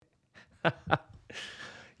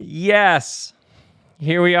Yes,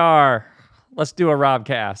 here we are. Let's do a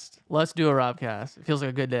Robcast. Let's do a Robcast. It feels like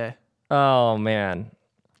a good day. Oh, man.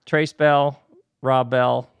 Trace Bell, Rob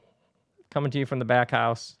Bell, coming to you from the back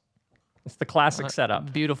house. It's the classic setup. On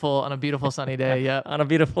a beautiful sunny day. Yep. On a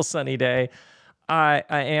beautiful sunny day.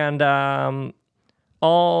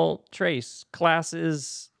 All Trace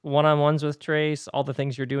classes, one-on-ones with Trace, all the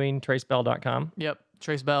things you're doing, tracebell.com. Yep.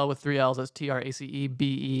 Trace Bell with 3 L's. That's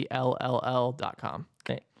TRACEBELLL.com.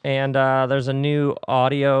 Okay. And there's a new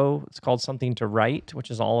audio. It's called Something to Write, which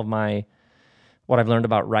is all of what I've learned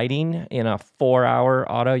about writing in a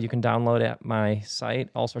 4-hour audio. You can download at my site.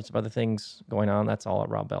 All sorts of other things going on. That's all at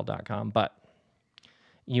robbell.com. But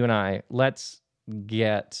you and I, let's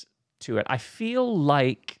get to it. I feel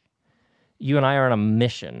like you and I are on a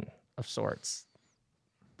mission of sorts.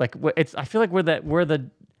 Like I feel like we're the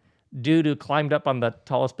dude who climbed up on the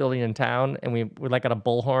tallest building in town, and we're like at a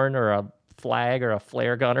bullhorn or a flag or a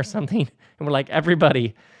flare gun or something, and we're like,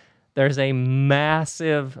 everybody, there's a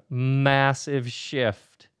massive, massive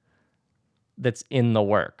shift that's in the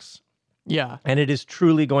works. Yeah. And it is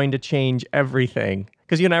truly going to change everything.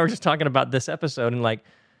 Because you and I were just talking about this episode, and like,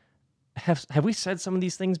 have we said some of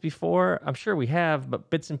these things before? I'm sure we have, but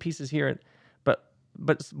bits and pieces here.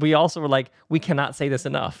 But we also were like, we cannot say this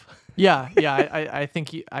enough. Yeah. I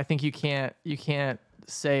think you can't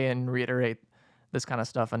say and reiterate this kind of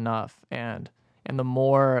stuff enough. And the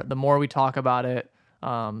more we talk about it,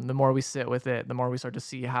 the more we sit with it, the more we start to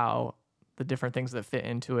see how the different things that fit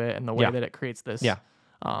into it and the way that it creates this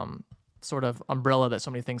sort of umbrella that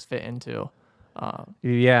so many things fit into. And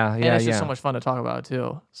it's just so much fun to talk about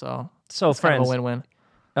too. So it's friends, kind of a win-win.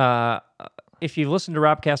 If you've listened to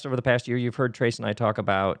Robcast over the past year, you've heard Trace and I talk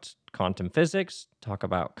about quantum physics, talk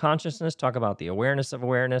about consciousness, talk about the awareness of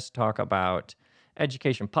awareness, talk about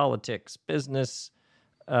education, politics, business,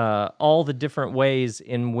 all the different ways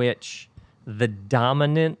in which the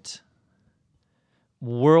dominant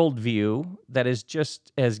worldview that is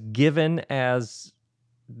just as given as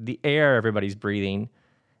the air everybody's breathing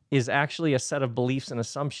is actually a set of beliefs and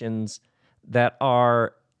assumptions that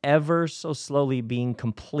are ever so slowly being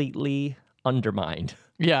completely undermined.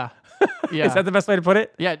 Yeah. Is that the best way to put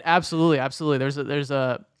it? Yeah, absolutely. There's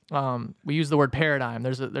a we use the word paradigm.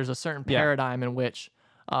 There's a certain paradigm in which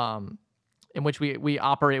we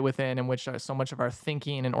operate within, in which so much of our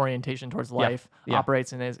thinking and orientation towards life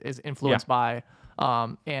operates and is influenced by.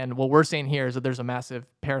 And what we're saying here is that there's a massive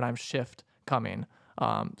paradigm shift coming.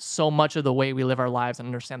 So much of the way we live our lives and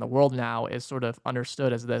understand the world now is sort of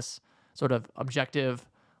understood as this sort of objective,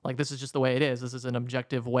 like this is just the way it is. This is an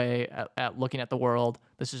objective way at looking at the world.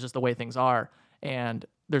 This is just the way things are. And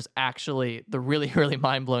there's actually, the really, really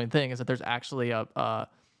mind-blowing thing is that there's actually a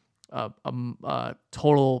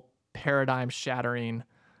total paradigm-shattering,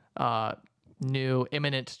 new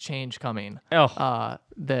imminent change coming. That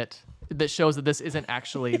shows that this isn't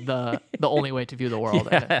actually the only way to view the world.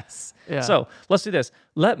 Yes. Yeah. So let's do this.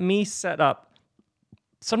 Let me set up.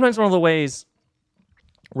 Sometimes one of the ways,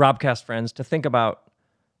 Robcast friends, to think about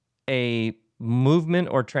a movement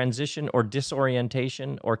or transition or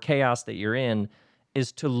disorientation or chaos that you're in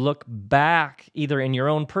is to look back either in your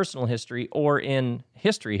own personal history or in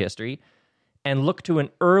history and look to an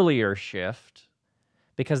earlier shift,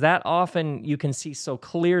 because that often you can see so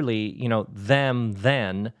clearly, them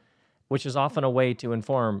then, which is often a way to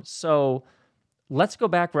inform. So let's go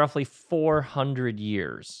back roughly 400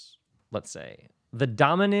 years, let's say. The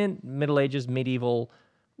dominant Middle Ages medieval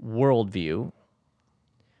worldview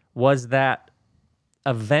was that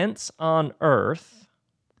events on Earth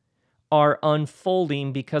are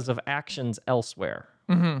unfolding because of actions elsewhere.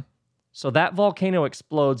 Mm-hmm. So that volcano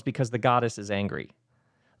explodes because the goddess is angry.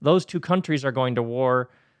 Those two countries are going to war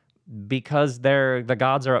because the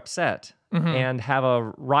gods are upset and have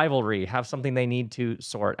a rivalry, have something they need to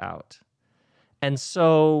sort out. And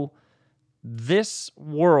so this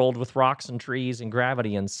world with rocks and trees and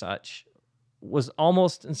gravity and such was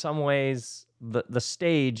almost in some ways the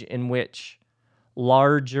stage in which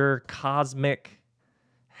larger cosmic,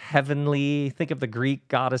 heavenly, think of the Greek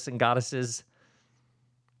goddess and goddesses,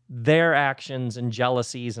 their actions and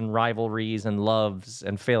jealousies and rivalries and loves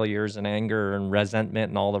and failures and anger and resentment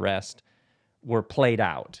and all the rest were played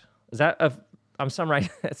out. Is that I'm summarizing.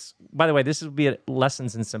 By the way, this would be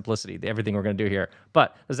lessons in simplicity, everything we're going to do here.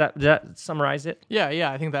 But does that summarize it?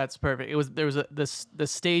 Yeah, I think that's perfect. The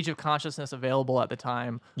stage of consciousness available at the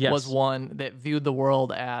time was one that viewed the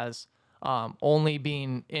world as only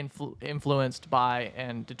being influenced by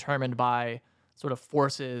and determined by sort of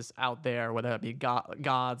forces out there, whether it be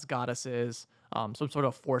gods, goddesses, some sort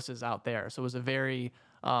of forces out there. So it was a very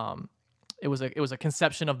it was a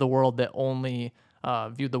conception of the world that only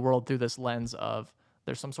viewed the world through this lens of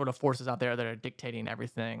there's some sort of forces out there that are dictating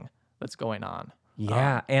everything that's going on.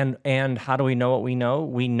 Yeah, and how do we know what we know?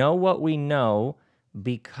 We know what we know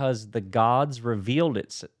because the gods revealed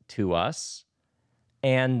it to us,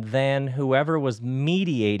 and then whoever was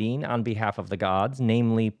mediating on behalf of the gods,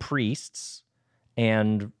 namely priests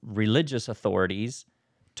and religious authorities,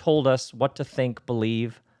 told us what to think,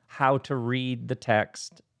 believe, how to read the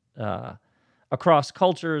text across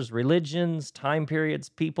cultures, religions, time periods,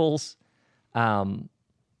 peoples.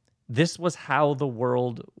 This was how the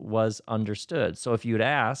world was understood. So if you'd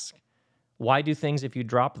ask, why do things, if you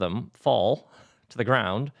drop them, fall to the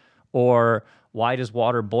ground? Or why does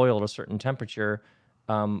water boil at a certain temperature?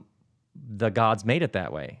 The gods made it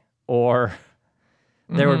that way. Or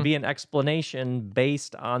there would be an explanation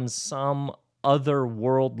based on some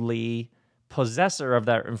otherworldly possessor of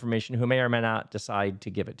that information who may or may not decide to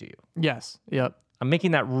give it to you. Yes. Yep. I'm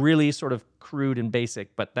making that really sort of crude and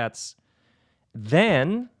basic, but that's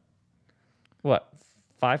then, what,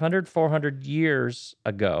 500, 400 years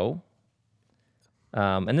ago.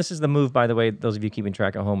 And this is the move, by the way, those of you keeping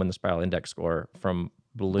track at home in the spiral index score from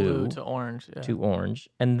blue to orange. Yeah. to orange.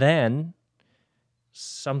 And then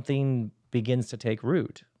something begins to take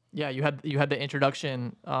root. Yeah, you had the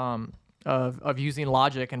introduction of using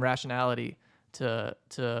logic and rationality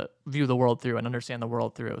to view the world through and understand the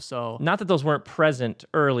world through. So Not that those weren't present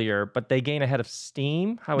earlier, but they gain ahead of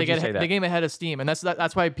steam. How would you say that? they gain ahead of steam, and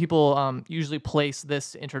that's why people usually place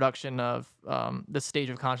this introduction of this stage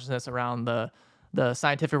of consciousness around the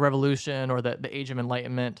scientific revolution or the Age of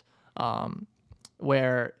Enlightenment,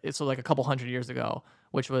 where it's so like a couple hundred years ago,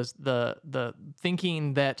 which was the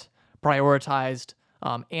thinking that prioritized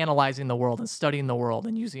analyzing the world and studying the world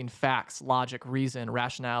and using facts, logic, reason,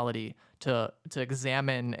 rationality to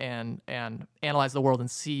examine and analyze the world and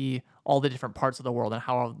see all the different parts of the world and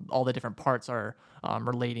how all the different parts are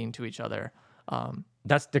relating to each other.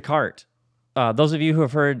 That's Descartes. Those of you who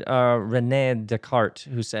have heard René Descartes,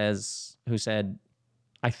 who said,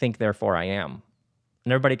 "I think, therefore I am,"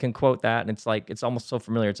 and everybody can quote that, and it's like it's almost so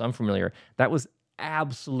familiar, it's unfamiliar. That was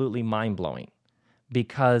absolutely mind blowing,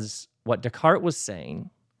 because what Descartes was saying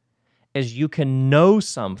is you can know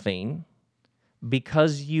something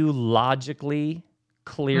because you logically,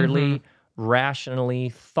 clearly, rationally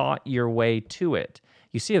thought your way to it.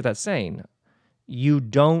 You see what that's saying? You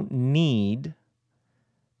don't need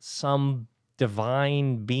some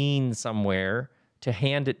divine being somewhere to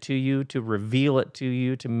hand it to you, to reveal it to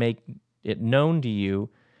you, to make it known to you.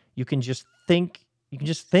 You can just think. You can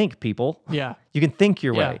just think, people. Yeah. You can think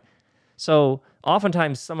your Yeah. way. So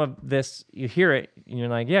oftentimes some of this, you hear it, and you're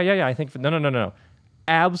like, yeah, I think, no.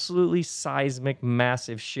 Absolutely seismic,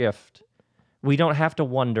 massive shift. We don't have to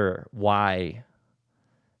wonder why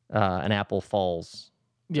an apple falls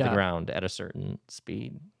to the ground at a certain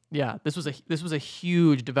speed. Yeah, this was a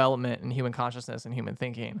huge development in human consciousness and human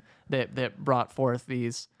thinking that brought forth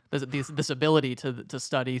this ability to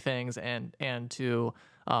study things and to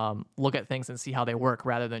look at things and see how they work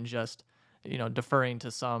rather than just deferring to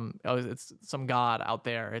it's some god out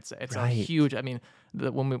there. It's Right. a huge. I mean,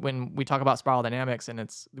 when we talk about spiral dynamics and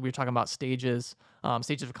we're talking about stages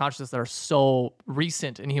of consciousness that are so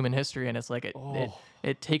recent in human history, and it's like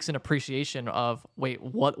it takes an appreciation of, wait,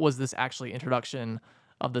 what was this actually introduction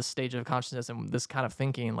of this stage of consciousness and this kind of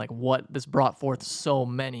thinking, like what this brought forth so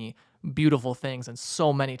many beautiful things and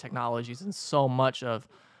so many technologies and so much of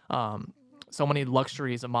so many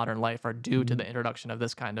luxuries of modern life are due to the introduction of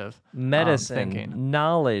this kind of Medicine, thinking.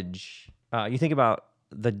 knowledge. You think about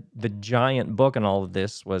the giant book in all of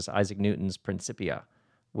this was Isaac Newton's Principia,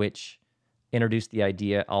 which introduced the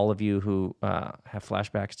idea, all of you who have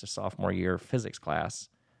flashbacks to sophomore year physics class,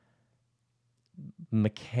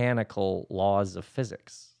 mechanical laws of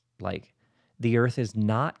physics. Like, the earth is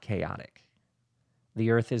not chaotic.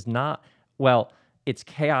 The earth is not, well, its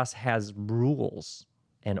chaos has rules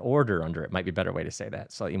and order under it, might be a better way to say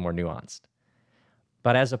that, slightly more nuanced.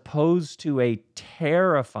 But as opposed to a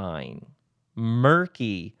terrifying,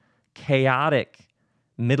 murky, chaotic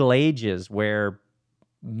Middle Ages where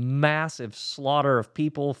massive slaughter of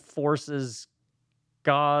people, forces,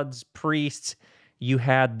 gods, priests, you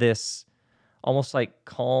had this almost like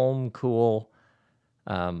calm, cool,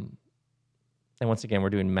 and once again,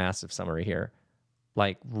 we're doing massive summary here,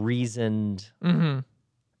 like reasoned,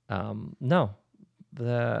 no,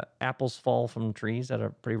 the apples fall from trees at a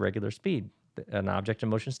pretty regular speed. An object in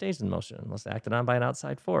motion stays in motion unless acted on by an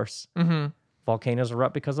outside force. Volcanoes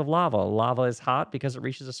erupt because of lava. Lava is hot because it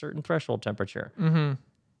reaches a certain threshold temperature.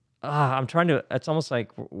 I'm trying to. It's almost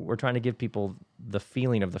like we're trying to give people the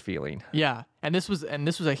feeling of the feeling. Yeah, and this was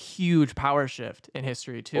a huge power shift in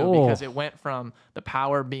history too, Oh. because it went from the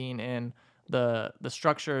power being in the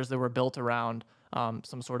structures that were built around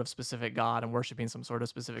some sort of specific god and worshiping some sort of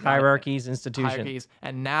specific Hierarchies, institutions. hierarchies,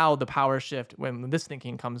 and now the power shift, when this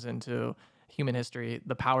thinking comes into human history,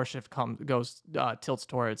 the power shift tilts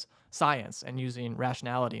towards science and using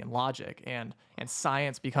rationality and logic, and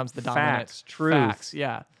science becomes the dominant Facts, truth, facts,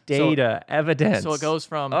 yeah, data, evidence. so it goes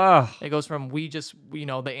from Ugh.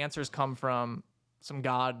 the answers come from some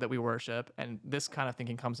god that we worship, and this kind of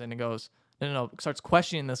thinking comes in and goes, no, starts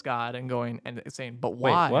questioning this God and going and saying, but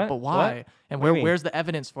why? what? But why? What? And What do you mean? where's the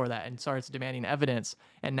evidence for that? And starts demanding evidence.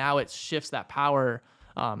 And now it shifts that power.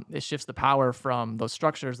 It shifts the power from those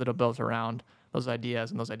structures that are built around those ideas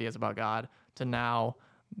and those ideas about God to now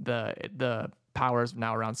the power is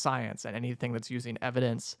now around science and anything that's using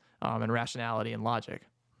evidence and rationality and logic.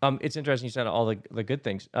 It's interesting you said all the good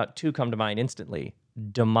things. Two come to mind instantly.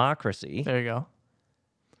 Democracy. There you go.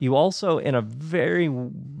 You also, in a very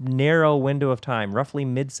narrow window of time, roughly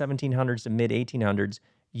mid 1700s to mid 1800s,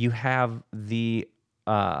 you have the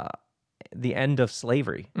end of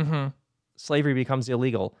slavery. Mm-hmm. Slavery becomes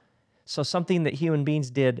illegal. So something that human beings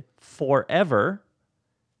did forever,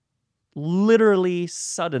 literally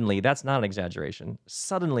suddenly, that's not an exaggeration,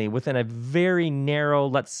 suddenly within a very narrow,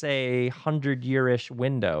 let's say 100-year-ish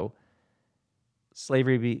window,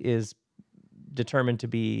 slavery is determined to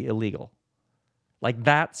be illegal. Like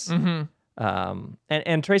that's, and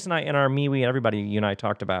Trace and I, in our MeWe and everybody, you and I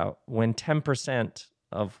talked about when 10%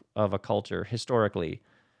 of a culture historically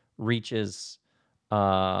reaches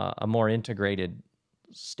a more integrated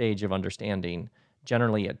stage of understanding,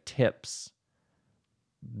 generally it tips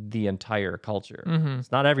the entire culture.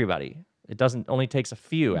 It's not everybody. It doesn't only takes a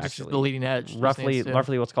few Just actually. the leading edge.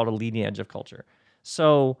 Roughly what's called a leading edge of culture.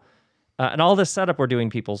 So, and all this setup we're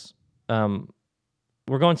doing, peoples,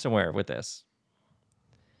 we're going somewhere with this.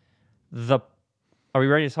 Are we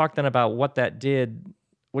ready to talk then about what that did?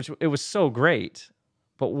 Which it was so great,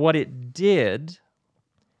 but what it did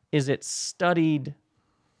is it studied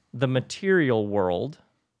the material world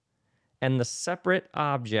and the separate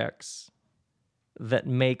objects that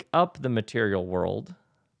make up the material world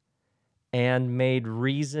and made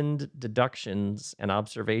reasoned deductions and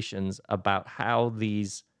observations about how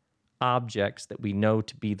these objects that we know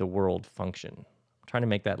to be the world function. I'm trying to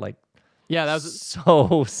make that like that was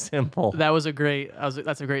so simple. that's a great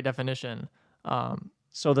definition.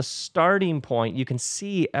 So the starting point, you can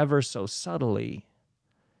see ever so subtly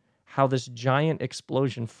how this giant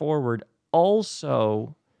explosion forward,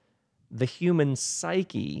 also the human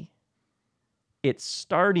psyche, its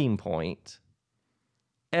starting point,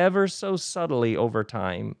 ever so subtly over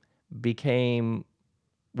time became,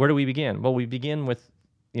 where do we begin? Well, we begin with,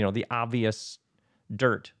 the obvious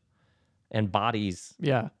dirt and bodies.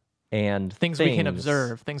 Yeah. And things we can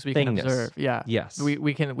observe, Yeah. Yes.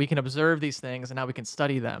 We can observe these things, and now we can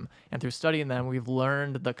study them. And through studying them, we've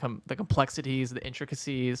learned the complexities, the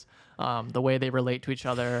intricacies, the way they relate to each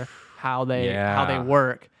other, how they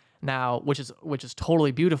work. Now, which is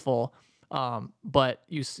totally beautiful. But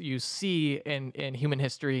you see in human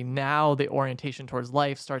history now the orientation towards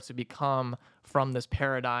life starts to become from this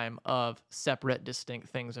paradigm of separate, distinct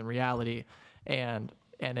things in reality, and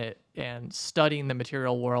studying the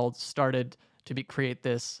material world started to create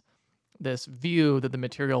this view that the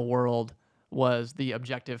material world was the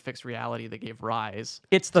objective fixed reality that gave rise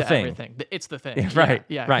it's the to thing. everything. It's the thing. Right.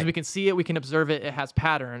 Yeah. Right. Because we can see it, we can observe it, it has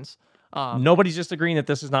patterns. Nobody's just agreeing that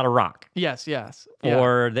this is not a rock. Yes.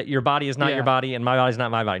 Or that your body is not your body and my body is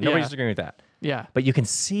not my body. Nobody's agreeing with that. Yeah. But you can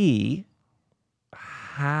see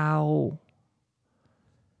how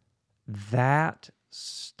that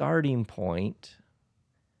starting point.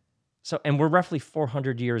 So, and we're roughly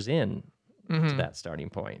 400 years in to that starting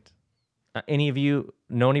point. Any of you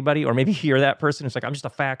know anybody, or maybe you're that person who's like, I'm just a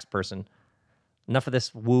facts person. Enough of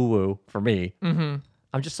this woo-woo for me. I'm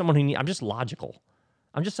just someone I'm just logical.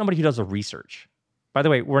 I'm just somebody who does a research. By the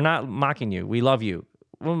way, we're not mocking you. We love you.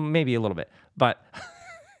 Well, maybe a little bit, but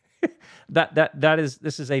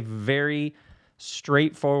this is a very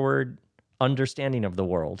straightforward understanding of the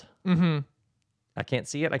world. I can't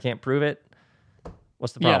see it. I can't prove it.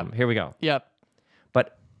 What's the problem? Yep. Here we go. Yep.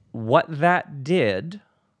 But what that did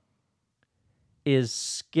is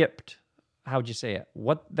skipped, how'd you say it?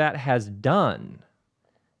 What that has done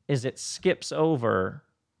is it skips over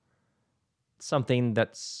something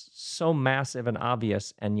that's so massive and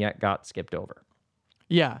obvious and yet got skipped over.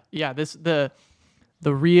 Yeah. This the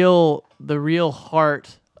real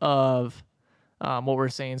heart of what we're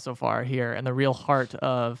saying so far here, and the real heart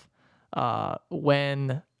of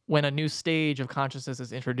when when a new stage of consciousness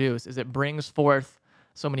is introduced is it brings forth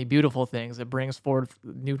so many beautiful things. It brings forth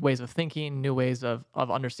new ways of thinking, new ways of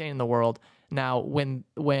understanding the world. Now, when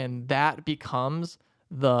that becomes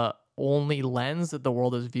the only lens that the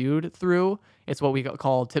world is viewed through, it's what we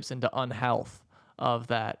call tips into unhealth of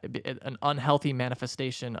that. An unhealthy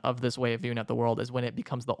manifestation of this way of viewing at the world is when it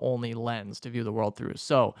becomes the only lens to view the world through.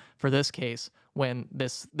 So for this case, when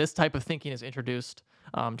this type of thinking is introduced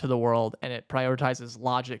to the world and it prioritizes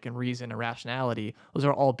logic and reason and rationality, those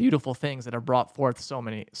are all beautiful things that have brought forth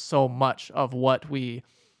so much of what we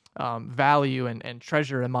value and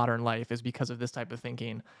treasure in modern life is because of this type of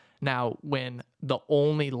thinking. Now, when the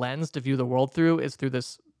only lens to view the world through is through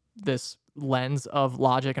this lens of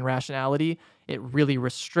logic and rationality, it really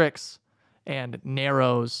restricts and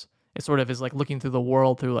narrows. It sort of is like looking through the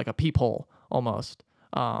world through like a peephole almost,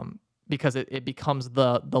 because it becomes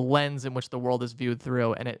the lens in which the world is viewed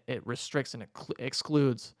through, and it restricts and it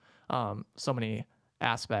excludes so many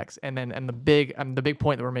aspects. And the big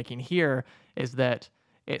point that we're making here is that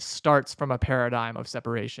it starts from a paradigm of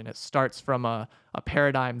separation. It starts from a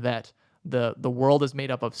paradigm that the world is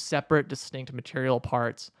made up of separate, distinct material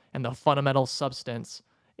parts, and the fundamental substance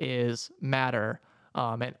is matter.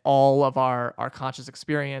 And all of our conscious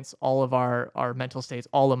experience, all of our mental states,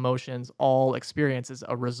 all emotions, all experience is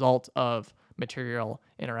a result of material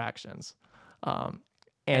interactions.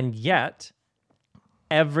 And yet,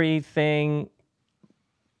 everything,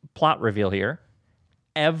 plot reveal here,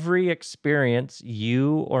 every experience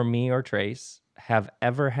you or me or Trace have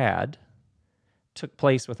ever had took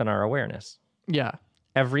place within our awareness. Yeah.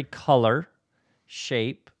 Every color,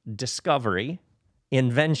 shape, discovery,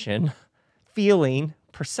 invention, feeling,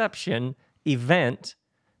 perception, event,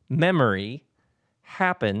 memory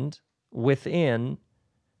happened within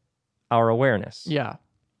our awareness. Yeah.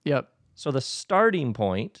 Yep. So the starting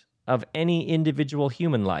point of any individual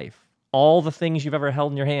human life, all the things you've ever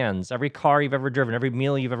held in your hands, every car you've ever driven, every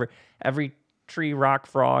meal every tree, rock,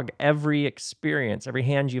 frog, every experience, every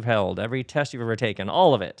hand you've held, every test you've ever taken,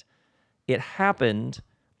 all of it, it happened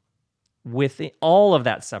within all of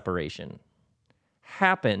that separation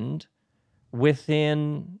happened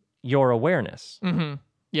within your awareness. Mm-hmm.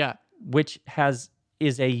 Yeah. Which is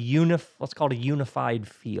let's call it a unified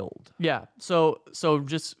field. Yeah. So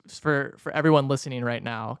just for everyone listening right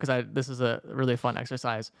now, because this is a really fun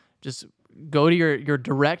exercise, just go to your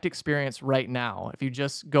direct experience right now. If you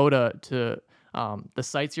just go to the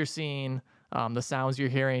sights you're seeing, the sounds you're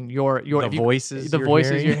hearing, the voices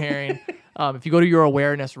you're hearing. If you go to your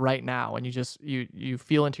awareness right now and you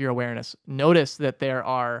feel into your awareness, notice that there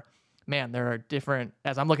are different,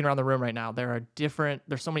 as I'm looking around the room right now,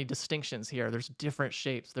 there's so many distinctions here. There's different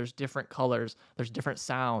shapes, there's different colors, there's different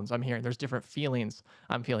sounds I'm hearing, there's different feelings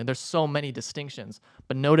I'm feeling. There's so many distinctions.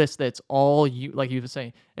 But notice that it's all, like you were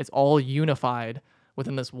saying, it's all unified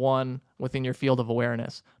within within your field of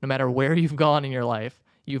awareness. No matter where you've gone in your life,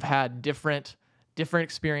 you've had different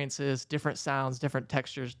experiences, different sounds, different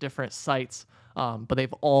textures, different sights, but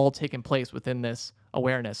they've all taken place within this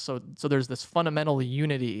awareness. So there's this fundamental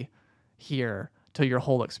unity here to your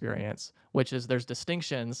whole experience, which is there's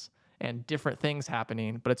distinctions and different things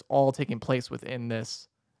happening, but it's all taking place within this.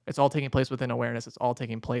 It's all taking place within awareness. It's all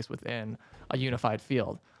taking place within a unified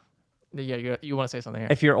field. Yeah, you want to say something here?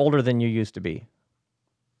 If you're older than you used to be,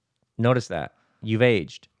 notice that. You've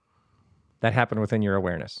aged. That happened within your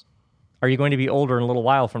awareness. Are you going to be older in a little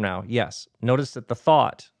while from now? Yes. Notice that the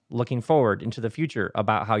thought looking forward into the future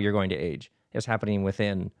about how you're going to age is happening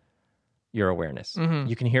within your awareness. Mm-hmm.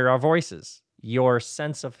 You can hear our voices, your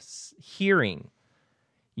sense of hearing.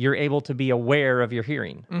 You're able to be aware of your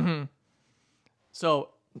hearing. Mm-hmm.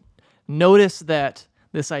 So notice that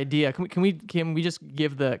this idea, can we just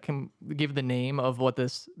give the name of what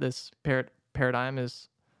this paradigm is,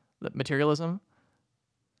 materialism?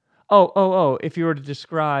 If you were to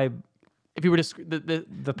describe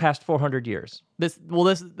the past 400 years. This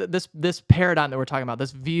paradigm that we're talking about,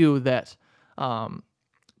 this view that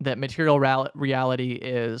that material reality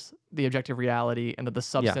is the objective reality, and that the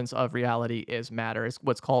substance of reality is matter, is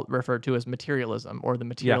what's referred to as materialism, or the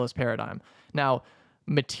materialist paradigm. Now,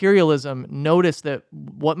 materialism, notice that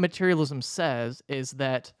what materialism says is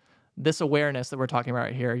that this awareness that we're talking about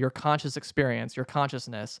right here, your conscious experience, your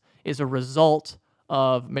consciousness, is a result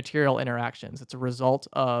of material interactions. It's a result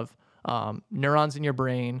of neurons in your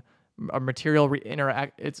brain, a material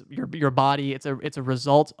it's your body. It's a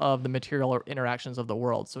result of the material interactions of the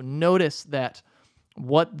world. So notice that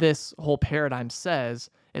what this whole paradigm says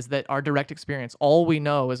is that our direct experience, all we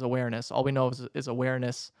know is awareness. All we know is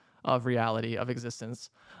awareness of reality, of existence.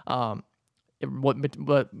 what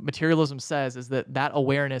materialism says is that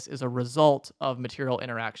awareness is a result of material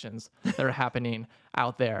interactions that are happening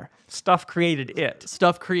out there. Stuff created it.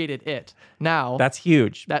 Stuff created it. Now That's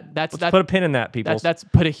huge. Let's put a pin in that, people. That's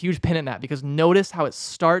put a huge pin in that, because notice how it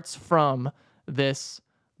starts from this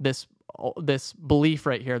belief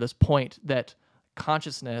right here, this point that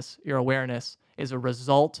consciousness, your awareness, is a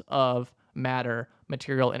result of matter,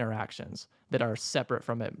 material interactions that are separate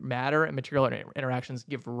from it. Matter and material interactions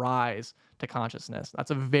give rise to consciousness. That's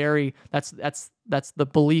the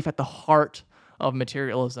belief at the heart of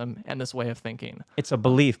materialism and this way of thinking. It's a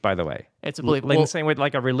belief, by the way. It's a belief. Like the same way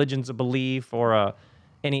like a religion's a belief or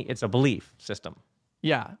it's a belief system.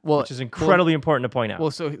 Yeah, well, which is incredibly important to point out.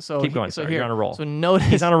 Well, so keep going. So sorry, here, you're on a roll. So notice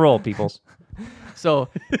he's on a roll, peoples. So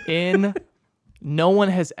no one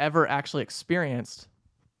has ever actually experienced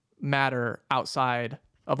matter outside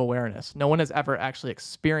of awareness. No one has ever actually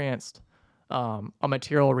experienced a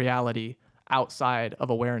material reality outside of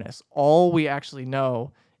awareness. All we actually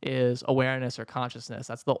know is awareness or consciousness.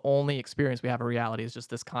 That's the only experience we have of reality, is just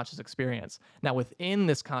this conscious experience. Now, within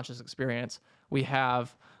this conscious experience, we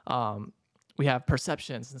have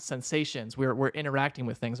perceptions and sensations. We're interacting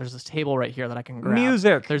with things. There's this table right here that I can grab.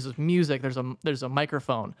 Music. There's this music. There's a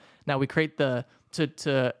microphone. Now we create to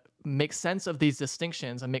make sense of these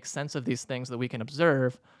distinctions and make sense of these things that we can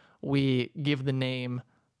observe. We give the name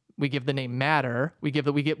matter.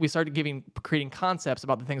 We started creating concepts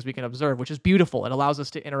about the things we can observe, which is beautiful. It allows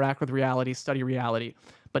us to interact with reality, study reality.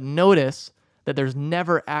 But notice that there's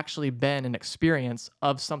never actually been an experience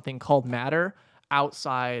of something called matter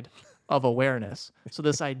outside of awareness. So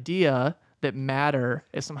this idea that matter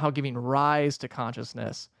is somehow giving rise to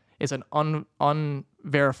consciousness is an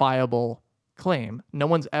unverifiable claim. No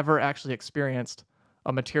one's ever actually experienced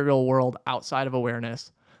a material world outside of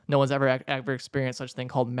awareness. No one's ever experienced such thing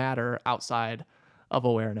called matter outside of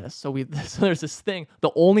awareness. So there's this thing.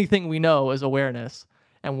 The only thing we know is awareness.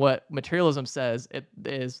 And what materialism says, it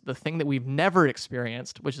is the thing that we've never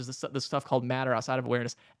experienced, which is this stuff called matter outside of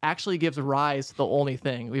awareness, actually gives rise to the only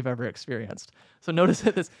thing we've ever experienced. So notice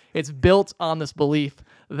that it's built on this belief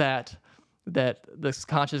that this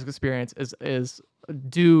conscious experience is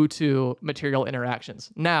due to material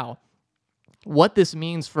interactions. Now, what this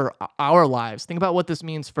means for our lives, think about what this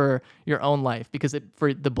means for your own life, because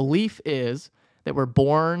the belief is that we're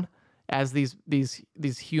born as these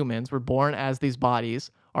humans, we're born as these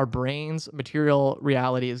bodies. Our brain's material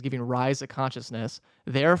reality is giving rise to consciousness.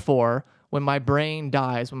 Therefore, when my brain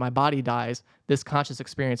dies, when my body dies, this conscious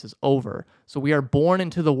experience is over. So we are born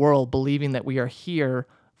into the world believing that we are here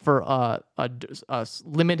for a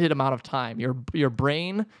limited amount of time. Your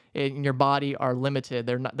brain and your body are limited.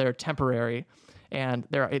 They're temporary, and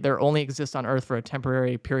they only exist on Earth for a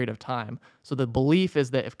temporary period of time. So the belief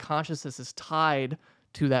is that if consciousness is tied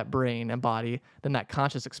to that brain and body, then that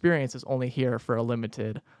conscious experience is only here for a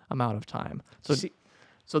limited amount of time.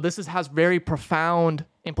 So this has very profound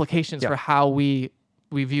implications for how we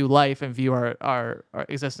view life and view our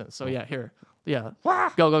existence. So go.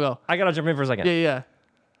 I gotta jump in for a second. Yeah.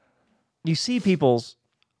 You see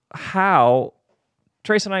how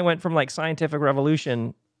Trace and I went from like scientific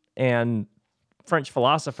revolution and French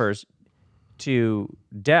philosophers to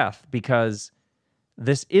death, because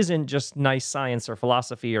this isn't just nice science or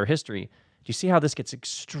philosophy or history. Do you see how this gets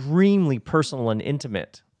extremely personal and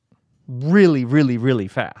intimate really, really, really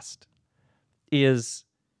fast? Is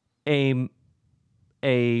a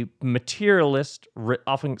materialist,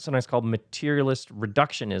 often sometimes called materialist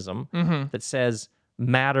reductionism, that says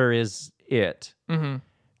matter is it. Do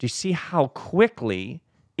you see how quickly,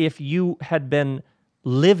 if you had been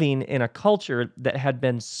living in a culture that had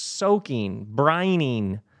been soaking,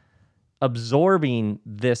 brining, absorbing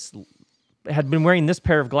this, had been wearing this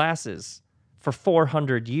pair of glasses for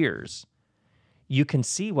 400 years, you can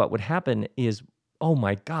see what would happen is, oh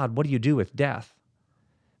my God, what do you do with death?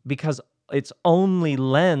 Because its only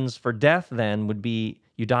lens for death then would be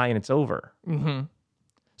you die and it's over.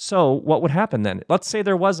 So what would happen then? Let's say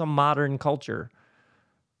there was a modern culture,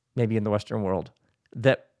 maybe in the Western world,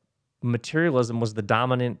 that materialism was the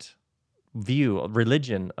dominant view,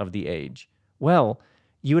 religion of the age. Well,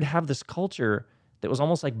 you would have this culture that was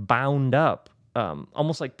almost like bound up,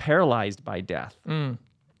 almost like paralyzed by death.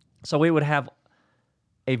 So we would have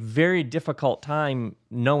a very difficult time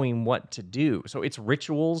knowing what to do. So its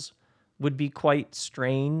rituals would be quite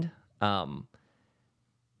strained.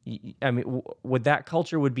 Would that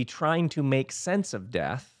culture would be trying to make sense of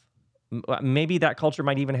death. Maybe that culture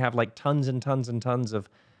might even have like tons and tons and tons of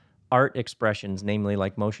art expressions, namely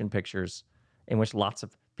like motion pictures, in which lots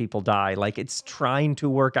of people die. Like it's trying to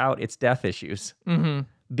work out its death issues.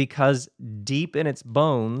 Because deep in its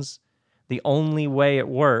bones, the only way it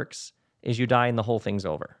works is you die and the whole thing's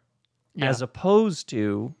over. Yeah. As opposed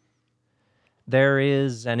to there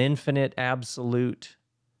is an infinite, absolute,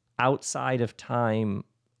 outside of time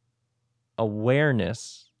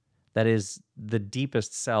awareness that is the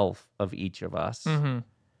deepest self of each of us,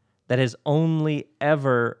 that has only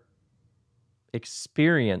ever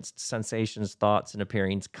experienced sensations, thoughts, and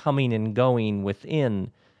appearings coming and going within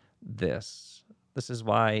this. This is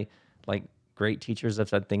why, like, great teachers have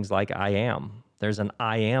said things like, I am. There's an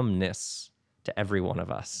I amness to every one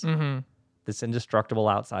of us. This indestructible,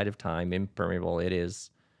 outside of time, impermeable. It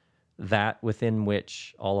is that within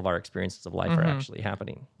which all of our experiences of life are actually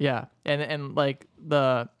happening. Yeah. And like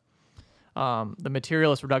the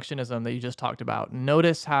materialist reductionism that you just talked about,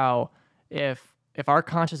 notice how if our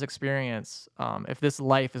conscious experience, if this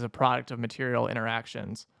life is a product of material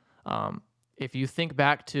interactions, if you think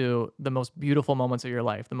back to the most beautiful moments of your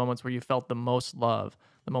life, the moments where you felt the most love,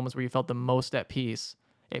 the moments where you felt the most at peace,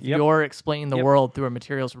 if you're explaining the world through a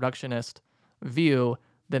materialist reductionist view,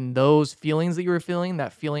 then those feelings that you were feeling,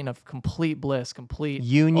 that feeling of complete bliss, complete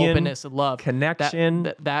union, openness and love,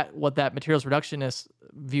 connection, that what that materialist reductionist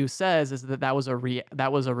view says is that was a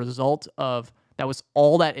result of, that was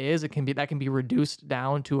all that is. It can be reduced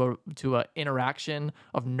down to a interaction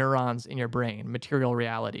of neurons in your brain, material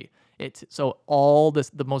reality. So all this,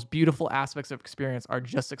 the most beautiful aspects of experience are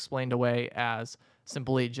just explained away as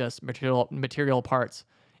simply just material parts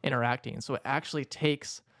interacting. So it actually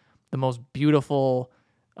takes the most beautiful,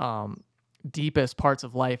 deepest parts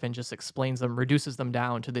of life and just explains them, reduces them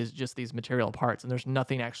down to these material parts. And there's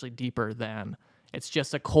nothing actually deeper than, it's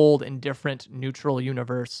just a cold, indifferent, neutral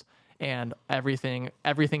universe. And everything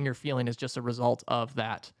you're feeling is just a result of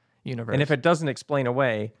that universe. And if it doesn't explain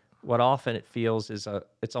away, what often it feels is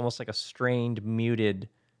it's almost like a strained, muted,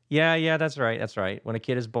 yeah, that's right. When a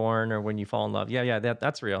kid is born or when you fall in love,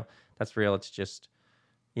 that's real. It's just,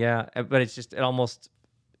 but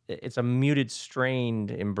it's a muted,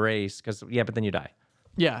 strained embrace but then you die.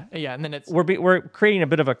 Yeah, and then we're creating a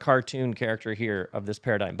bit of a cartoon character here of this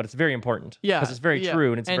paradigm, but it's very important. Because it's very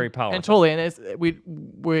true and it's very powerful. And totally, and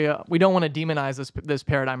we don't want to demonize this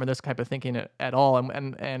paradigm or this type of thinking at all,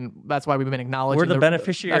 and that's why we've been acknowledging we're the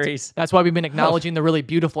beneficiaries. That's why we've been acknowledging the really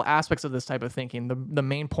beautiful aspects of this type of thinking. The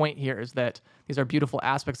main point here is that these are beautiful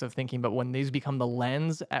aspects of thinking, but when these become the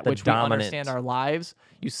lens at which we understand our lives,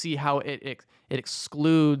 you see how it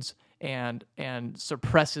excludes and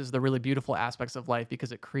suppresses the really beautiful aspects of life,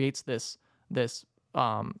 because it creates this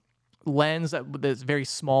lens that's very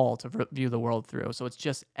small to view the world through. So it's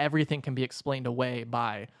just, everything can be explained away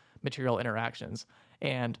by material interactions.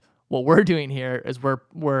 And what we're doing here is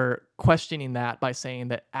we're questioning that by saying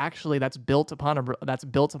that actually that's built upon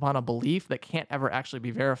a belief that can't ever actually be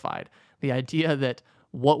verified. The idea that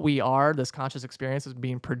what we are, this conscious experience, is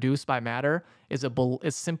being produced by matter is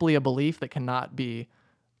simply a belief that cannot be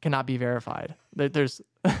verified. There's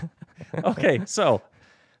okay, so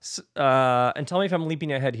and tell me if I'm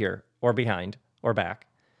leaping ahead here or behind or back.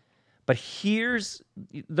 But here's,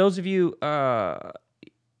 those of you who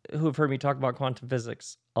have heard me talk about quantum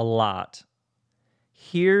physics a lot,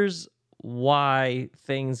 here's why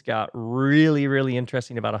things got really, really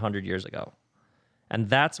interesting about 100 years ago. And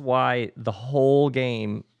that's why the whole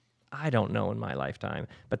game, I don't know in my lifetime,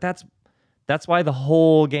 but that's why the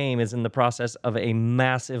whole game is in the process of a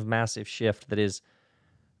massive, massive shift that is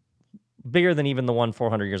bigger than even the one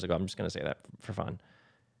 400 years ago. I'm just going to say that for fun.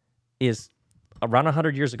 Is around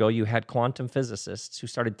 100 years ago, you had quantum physicists who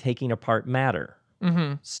started taking apart matter,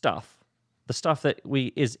 stuff, the stuff that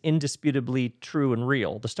is indisputably true and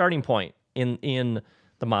real, the starting point in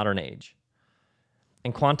the modern age.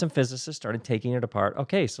 And quantum physicists started taking it apart.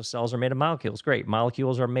 Okay, so cells are made of molecules. Great.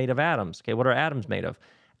 Molecules are made of atoms. Okay, what are atoms made of?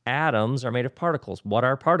 Atoms are made of particles. What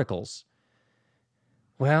are particles?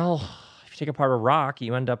 Well, if you take apart a rock,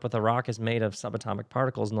 you end up with a rock is made of subatomic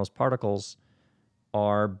particles, and those particles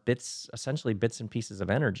are essentially bits and pieces of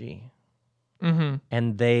energy.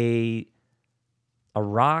 And a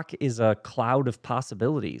rock is a cloud of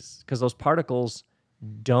possibilities, because those particles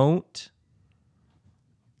don't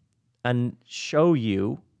show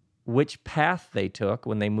you which path they took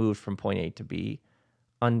when they moved from point A to B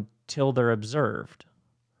until they're observed.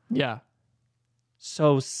 Yeah.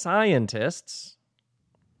 So scientists,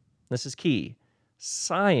 this is key,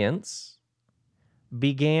 science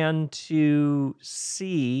began to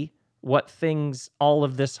see what things, all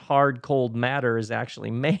of this hard, cold matter is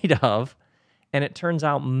actually made of. And it turns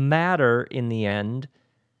out matter, in the end,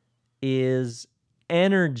 is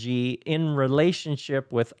energy in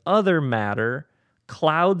relationship with other matter,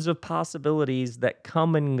 clouds of possibilities that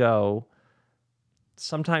come and go,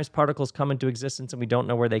 sometimes particles come into existence and we don't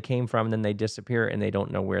know where they came from, and then they disappear and they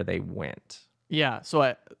don't know where they went. Yeah.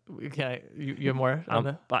 So you have more on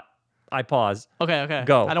that? But I pause. Okay.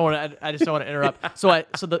 Go. I just don't want to interrupt. So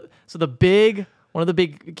the big one of the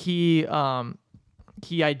big key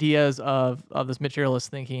ideas of this materialist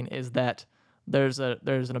thinking is that there's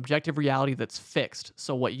an objective reality that's fixed.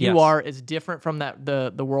 So what you are is different from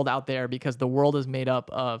the world out there, because the world is made up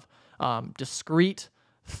of discrete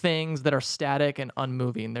things that are static and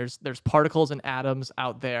unmoving. There's particles and atoms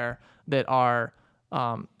out there that are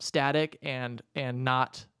static and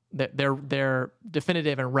not that they're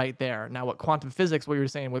definitive and right there. Now, what quantum physics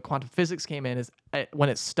came in is when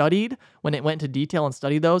it went into detail and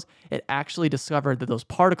studied those, it actually discovered that those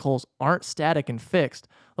particles aren't static and fixed.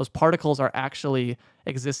 Those particles are actually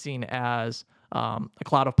existing as a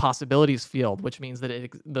cloud of possibilities field, which means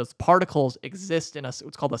that those particles exist in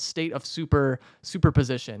what's called a state of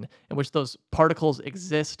superposition, in which those particles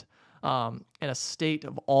exist in a state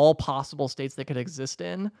of all possible states they could exist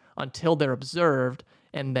in until they're observed,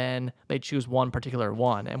 and then they choose one particular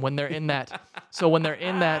one. And when they're in that, when they're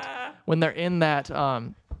in that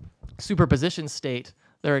superposition state,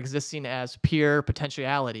 they're existing as pure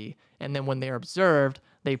potentiality. And then when they're observed,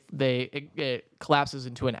 it collapses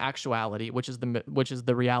into an actuality, which is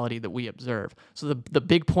the reality that we observe. So the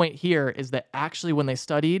big point here is that actually when they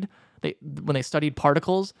studied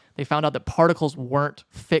particles, they found out that particles weren't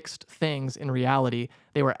fixed things in reality.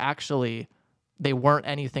 They weren't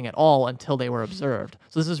anything at all until they were observed.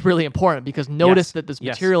 So this is really important, because notice that this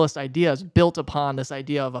materialist idea is built upon this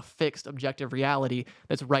idea of a fixed objective reality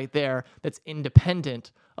that's right there, that's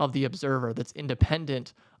independent of the observer, that's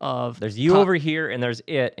independent of... There's you over here and there's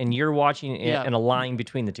it, and you're watching it in a line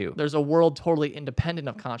between the two. There's a world totally independent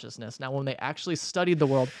of consciousness. Now, when they actually studied the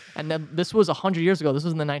world, and then this was 100 years ago, this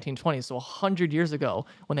was in the 1920s, so 100 years ago,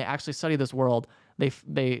 when they actually studied this world, they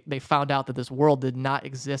found out that this world did not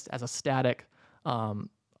exist as a static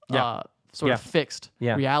sort of fixed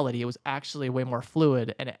reality. It was actually way more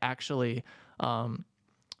fluid, and it actually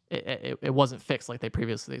it wasn't fixed like they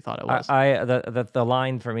previously thought it was. The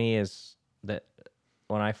line for me is that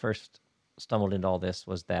when I first stumbled into all this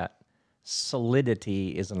was that solidity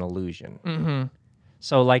is an illusion. Mm-hmm.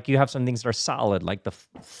 So like you have some things that are solid, like the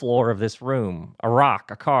floor of this room, a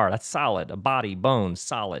rock, a car, that's solid, a body, bones,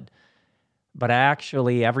 solid. But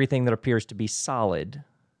actually everything that appears to be solid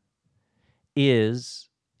is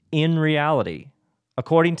in reality,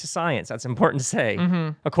 according to science, that's important to say,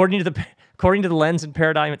 according to the lens and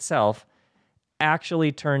paradigm itself,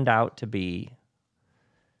 actually turned out to be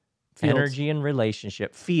energy and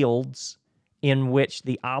relationship fields in which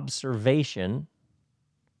the observation,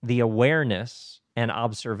 the awareness and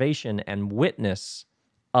observation and witness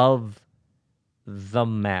of the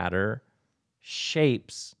matter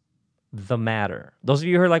shapes the matter. Those of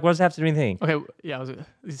you who are like, what does that have to do with anything? Okay, yeah, I was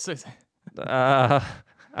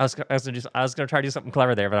gonna try to do something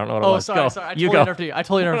clever there, but I don't know what it was. Sorry. I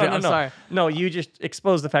totally interrupted you. I'm sorry. No, you just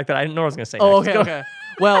exposed the fact that I didn't know what I was gonna say. Oh, next. okay.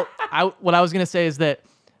 Well, what I was gonna say is that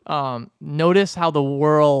notice how the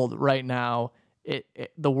world right now,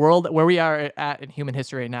 the world where we are at in human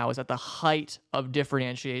history right now is at the height of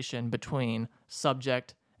differentiation between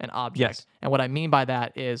subject and object. Yes. And what I mean by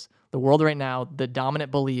that is the world right now, the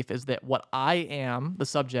dominant belief is that what I am, the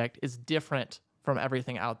subject, is different from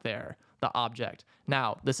everything out there, the object.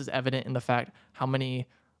 Now, this is evident in the fact how many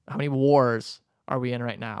wars are we in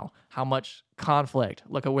right now? How much conflict?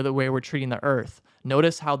 Look at the way we're treating the earth.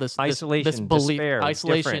 Notice how this isolation, this belief, despair,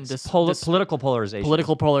 isolation, political polarization.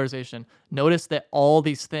 Political polarization. Notice that all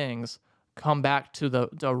these things come back to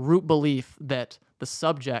the root belief that the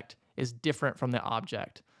subject is different from the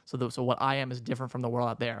object. So what I am is different from the world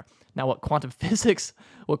out there. Now, what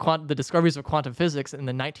the discoveries of quantum physics in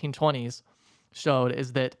the 1920s showed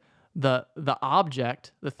is that the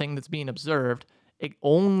object, the thing that's being observed, it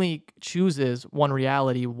only chooses one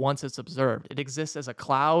reality once it's observed. It exists as a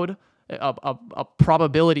cloud, a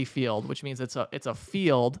probability field, which means it's a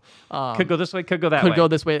field. Could go this way, could go that way. Could go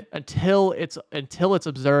this way until it's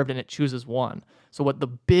observed and it chooses one. So what the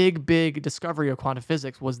big discovery of quantum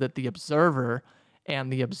physics was that the observer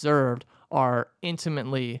and the observed are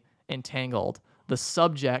intimately entangled. The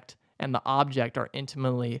subject and the object are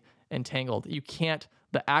intimately entangled. You can't.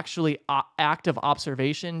 The actually act of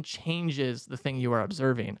observation changes the thing you are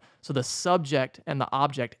observing. So the subject and the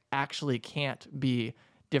object actually can't be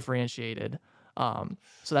differentiated.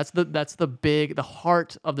 So that's the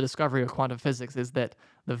heart of the discovery of quantum physics, is that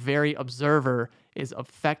the very observer is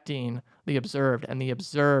affecting the observed, and the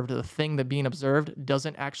observed, the thing that being observed,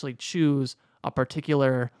 doesn't actually choose a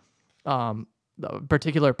particular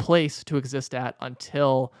place to exist at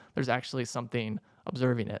until there's actually something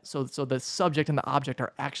observing it. So the subject and the object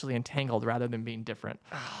are actually entangled rather than being different.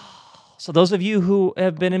 So those of you who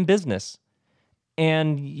have been in business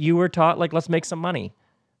and you were taught, like, let's make some money.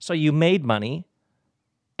 So you made money,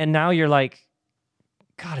 and now you're like,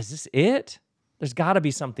 God, is this it? There's got to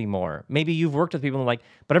be something more. Maybe you've worked with people and like,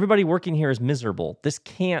 but everybody working here is miserable. This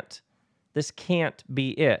can't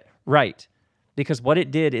be it. Right. Because what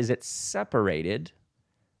it did is it separated.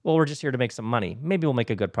 Well, we're just here to make some money. Maybe we'll make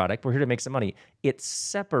a good product. We're here to make some money. It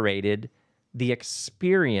separated the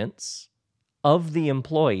experience of the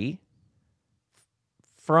employee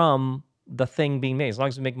from the thing being made. As long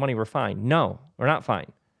as we make money, we're fine. No, we're not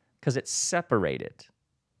fine, because it's separated.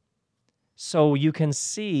 So you can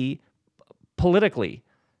see politically,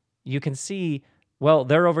 you can see, well,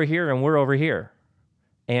 they're over here and we're over here.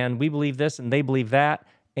 And we believe this and they believe that.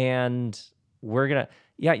 And we're going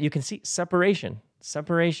to, you can see separation.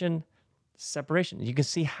 You can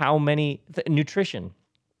see how many, nutrition,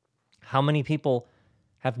 how many people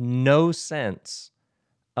have no sense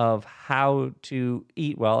of how to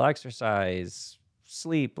eat well, exercise,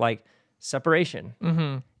 sleep, like separation.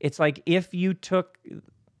 Mm-hmm. It's like if you took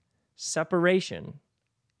separation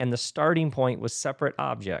and the starting point was separate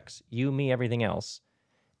objects, you, me, everything else,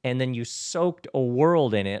 and then you soaked a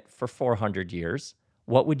world in it for 400 years,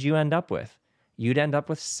 what would you end up with? You'd end up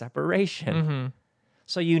with separation. Mm-hmm.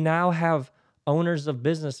 So you now have owners of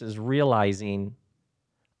businesses realizing,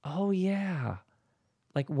 oh yeah,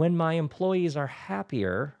 like when my employees are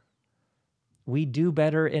happier, we do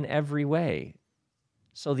better in every way.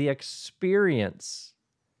 So the experience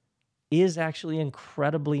is actually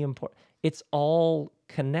incredibly important. It's all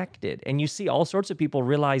connected. And you see all sorts of people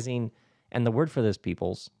realizing, and the word for this,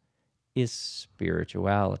 peoples, is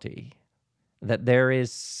spirituality. That there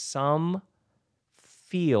is some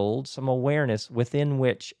field, some awareness within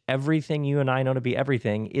which everything you and I know to be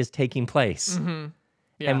everything is taking place. Mm-hmm.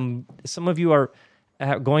 Yeah. And some of you are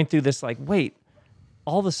going through this like, wait,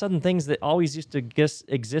 all of a sudden things that always used to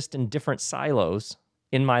exist in different silos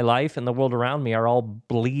in my life and the world around me are all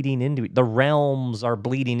bleeding into, the realms are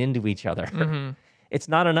bleeding into each other. Mm-hmm. It's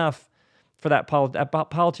not enough for that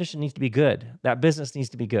politician needs to be good. That business needs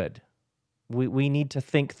to be good. We need to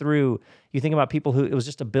think through. You think about people who, it was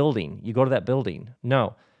just a building. You go to that building.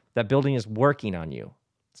 No, that building is working on you.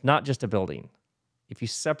 It's not just a building. If you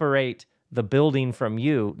separate the building from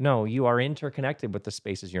you, no, you are interconnected with the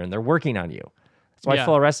spaces you're in. They're working on you. That's why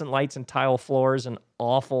fluorescent lights and tile floors and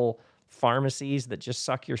awful pharmacies that just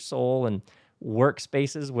suck your soul and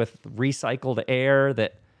workspaces with recycled air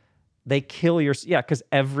that they kill your, because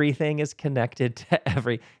everything is connected to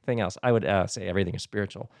everything else. I would say everything is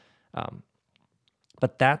spiritual.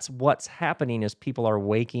 But that's what's happening is people are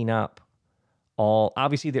waking up.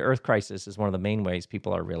 Obviously, the earth crisis is one of the main ways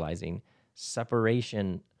people are realizing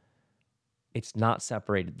separation. It's not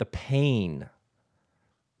separated. The pain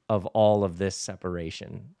of all of this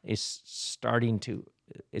separation is starting to.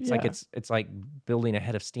 It's like building a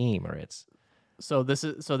head of steam, or it's. So this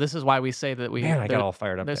is why we say that we. Man, I got all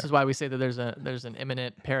fired up. This is why we say that there's an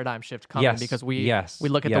imminent paradigm shift coming, because we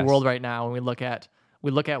look at the world right now and we look at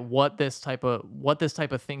what this type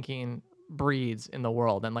of thinking breeds in the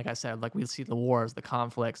world. And like I said, like we see the wars, the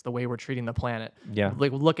conflicts, the way we're treating the planet. Yeah.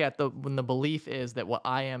 Like look at when the belief is that what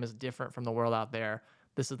I am is different from the world out there.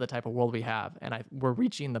 This is the type of world we have, and we're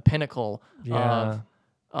reaching the pinnacle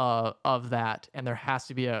of that. And there has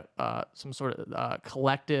to be some sort of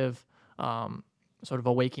collective sort of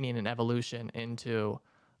awakening and evolution into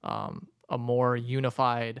a more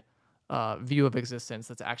unified view of existence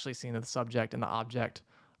that's actually seeing that the subject and the object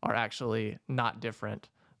are actually not different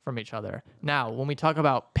from each other. Now, when we talk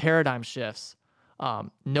about paradigm shifts,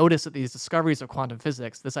 notice that these discoveries of quantum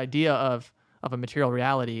physics, this idea of a material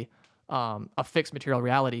reality, a fixed material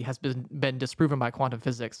reality, has been disproven by quantum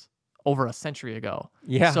physics over a century ago.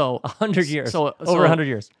 Yeah, so 100 years. Over 100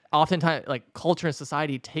 years. Oftentimes, like culture and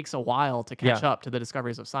society takes a while to catch up to the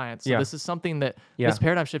discoveries of science. So this is something that this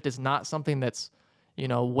paradigm shift is not something that's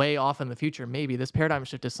way off in the future. Maybe this paradigm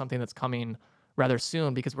shift is something that's coming rather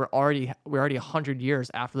soon, because we're already 100 years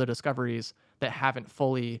after the discoveries that haven't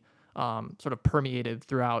fully sort of permeated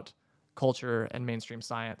throughout culture and mainstream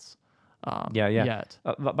science. Yet.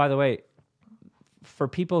 By the way, for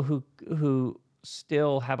people who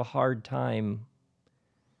still have a hard time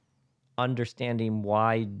understanding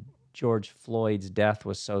why George Floyd's death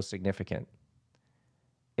was so significant,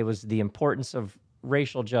 it was the importance of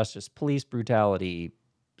racial justice, police brutality,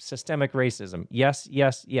 systemic racism. Yes,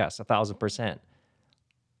 1,000%.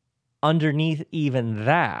 Underneath even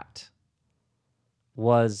that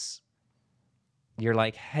was, you're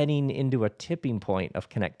like heading into a tipping point of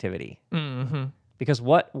connectivity. Mm-hmm. Because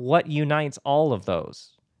what unites all of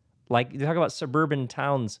those? Like, you talk about suburban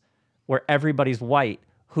towns where everybody's white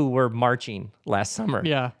who were marching last summer.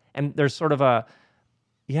 Yeah. And there's sort of I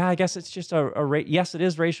guess it's just yes, it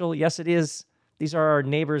is racial. Yes, it is. These are our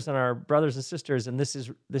neighbors and our brothers and sisters, and this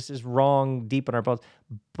is wrong deep in our bones.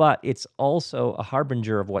 But it's also a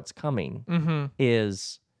harbinger of what's coming. Mm-hmm.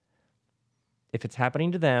 Is if it's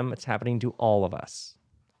happening to them, it's happening to all of us.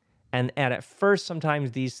 And at first,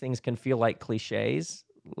 sometimes these things can feel like cliches,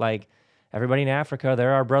 like everybody in Africa,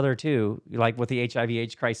 they're our brother too. Like with the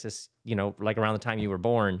HIV/AIDS crisis, like around the time you were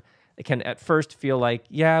born, it can at first feel like,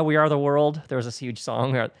 yeah, we are the world. There was this huge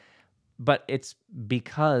song, but it's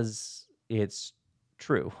because it's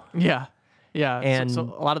true. Yeah. Yeah. And so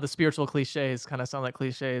a lot of the spiritual cliches kind of sound like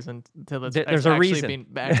cliches until it's there's a reason.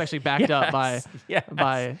 It's actually backed up by.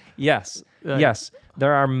 Yes.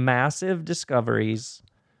 There are massive discoveries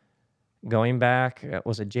going back.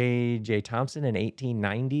 Was it J. Thomson in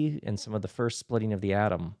 1890 and some of the first splitting of the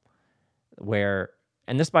atom,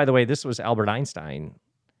 and this, by the way, this was Albert Einstein.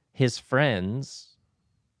 His friends,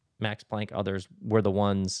 Max Planck, others, were the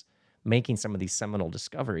ones making some of these seminal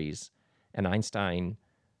discoveries. And Einstein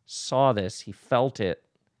saw this. He felt it.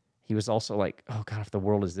 He was also like, oh, God, if the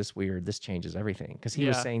world is this weird, this changes everything. Because he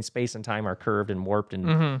was saying space and time are curved and warped.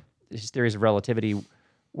 And his theories of relativity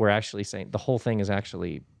were actually saying the whole thing is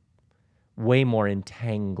actually way more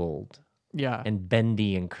entangled and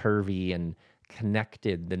bendy and curvy and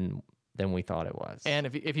connected than we thought it was. And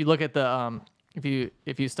if you look at the if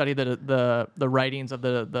you study the writings of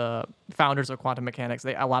the founders of quantum mechanics,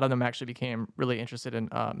 a lot of them actually became really interested in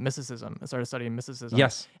mysticism and started studying mysticism.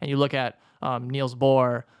 Yes. And you look at Niels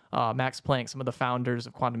Bohr, Max Planck, some of the founders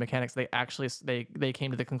of quantum mechanics, they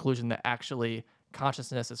came to the conclusion that actually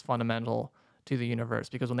consciousness is fundamental to the universe,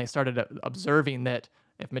 because when they started observing that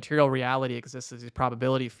if material reality exists as these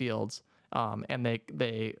probability fields, and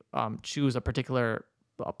they choose a particular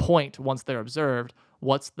point once they're observed,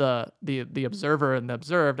 what's the observer and the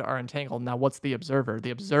observed are entangled. Now, what's the observer?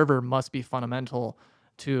 The observer must be fundamental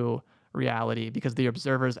to reality, because the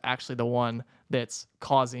observer is actually the one that's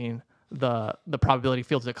causing the probability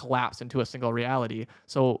field to collapse into a single reality.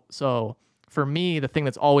 So for me, the thing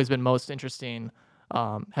that's always been most interesting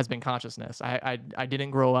has been consciousness. I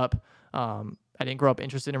didn't grow up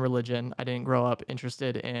interested in religion. I didn't grow up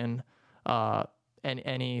interested in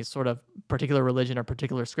any sort of particular religion or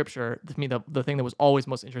particular scripture. To me, the thing that was always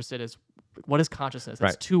most interested is, what is consciousness?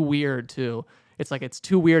 It's too weird it's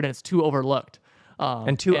too weird and it's too overlooked.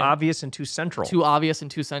 And too obvious and too central. Too obvious and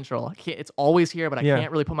too central. It's always here, but I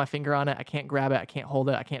can't really put my finger on it. I can't grab it. I can't hold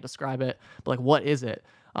it. I can't describe it. But like, what is it?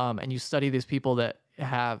 And you study these people that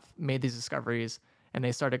have made these discoveries, and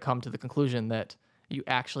they start to come to the conclusion that you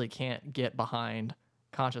actually can't get behind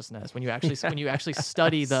consciousness when you actually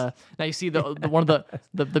study now you see the one of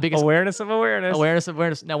the biggest awareness of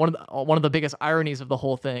awareness. Now one of the biggest ironies of the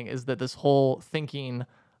whole thing is that this whole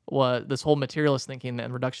materialist thinking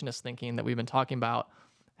and reductionist thinking that we've been talking about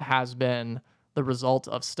has been the result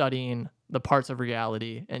of studying the parts of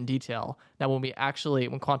reality in detail. Now, when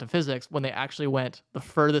quantum physics, when they actually went the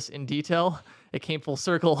furthest in detail, it came full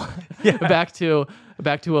circle back to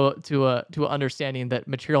a understanding that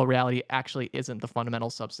material reality actually isn't the fundamental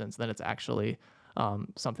substance, that it's actually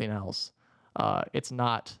something else. It's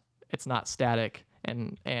not static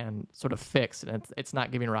and sort of fixed, and it's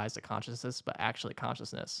not giving rise to consciousness, but actually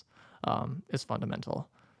consciousness is fundamental.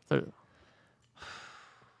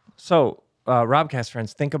 So Robcast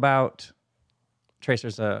friends, think about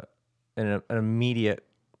Tracer's an immediate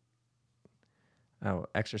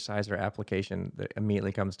exercise or application that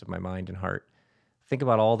immediately comes to my mind and heart. Think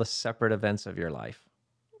about all the separate events of your life,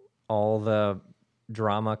 all the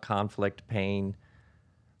drama, conflict, pain,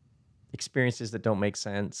 experiences that don't make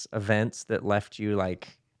sense, events that left you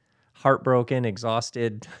like heartbroken,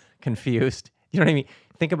 exhausted, confused. You know what I mean?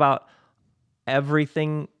 Think about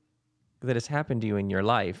everything that has happened to you in your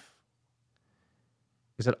life.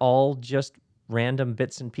 Is it all just random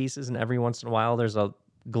bits and pieces, and every once in a while there's a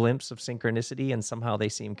glimpse of synchronicity and somehow they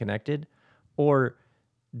seem connected? Or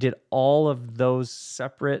did all of those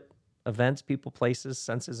separate events, people, places,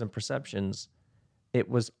 senses, and perceptions, it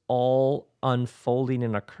was all unfolding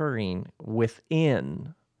and occurring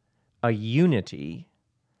within a unity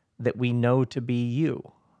that we know to be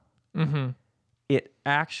you? Mm-hmm. It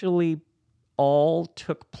actually all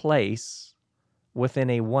took place within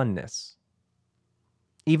a oneness.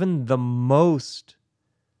 Even the most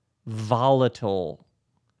volatile,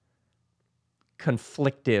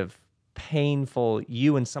 conflictive, painful,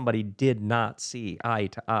 you and somebody did not see eye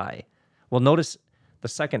to eye. Well, notice the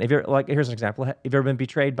second, if you're like, here's an example. Have you ever been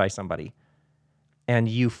betrayed by somebody? and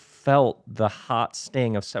you felt the hot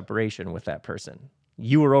sting of separation with that person.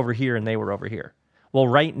 You were over here and they were over here. Well,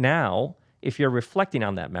 right now, if you're reflecting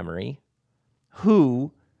on that memory,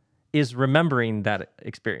 who is remembering that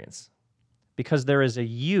experience? Because there is a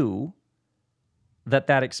you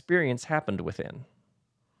that experience happened within.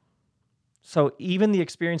 So even the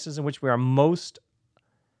experiences in which we are most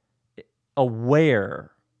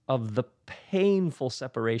aware of the painful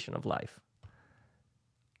separation of life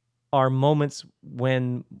are moments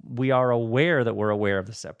when we are aware that we're aware of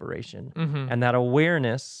the separation. And that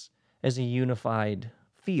awareness is a unified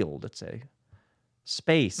field. It's a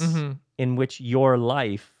space in which your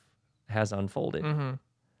life has unfolded.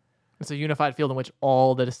 It's a unified field in which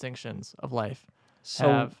all the distinctions of life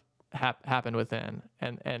have happened within.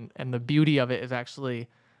 And the beauty of it is actually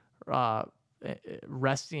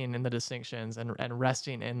resting in the distinctions and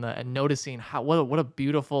resting in and noticing what a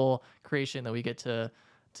beautiful creation that we get to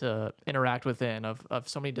interact within of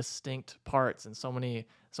so many distinct parts and so many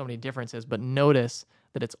differences, but notice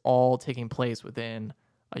that it's all taking place within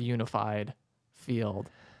a unified field.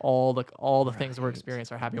 All the things we're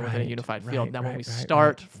experiencing are happening within a unified field. Now, when we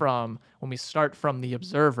start from the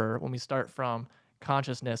observer, when we start from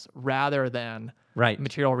consciousness rather than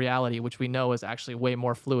material reality, which we know is actually way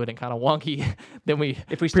more fluid and kind of wonky than we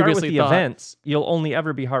if we start with the thought. events, you'll only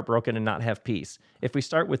ever be heartbroken and not have peace. If we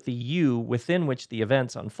start with the you within which the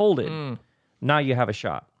events unfolded, now you have a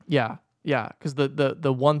shot. Yeah, because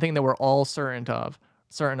the one thing that we're all certain of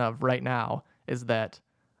right now is that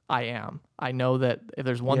I am. I know that if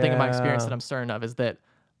there's one thing in my experience that I'm certain of is that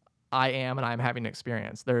I am and I'm having an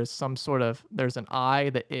experience. There's an I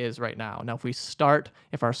that is right now. Now,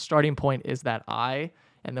 if our starting point is that I,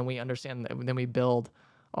 and then we understand that, then we build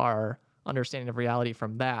our understanding of reality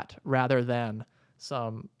from that, rather than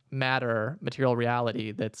some material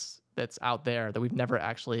reality that's out there that we've never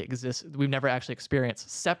actually experienced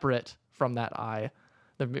separate from that I.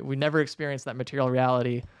 We never experienced that material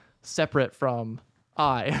reality separate from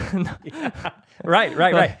I. Right.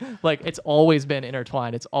 Like it's always been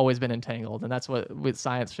intertwined. It's always been entangled. And that's what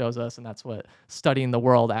science shows us. And that's what studying the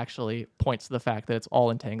world actually points to the fact that it's all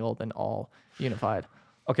entangled and all unified.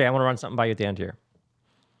 Okay, I want to run something by you at the end here.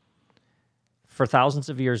 For thousands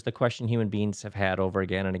of years, the question human beings have had over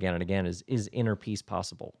again and again and again is inner peace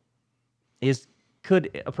possible?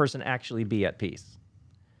 Could a person actually be at peace?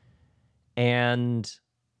 And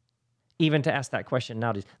even to ask that question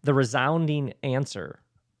nowadays, the resounding answer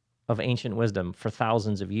of ancient wisdom for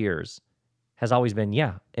thousands of years has always been,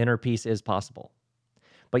 yeah, inner peace is possible.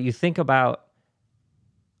 But you think about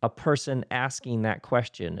a person asking that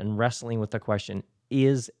question and wrestling with the question,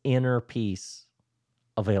 is inner peace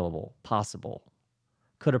available, possible?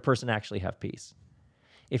 Could a person actually have peace?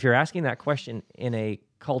 If you're asking that question in a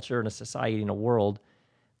culture, in a society, in a world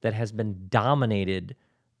that has been dominated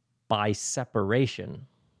by separation,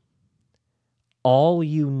 all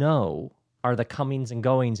you know are the comings and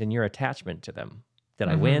goings and your attachment to them. Did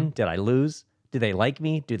I win? Did I lose? Do they like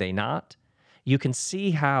me? Do they not? You can see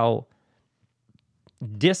how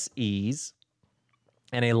dis-ease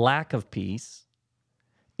and a lack of peace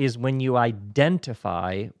is when you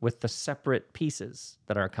identify with the separate pieces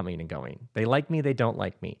that are coming and going. They like me, they don't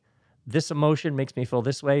like me. This emotion makes me feel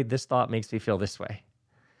this way, this thought makes me feel this way.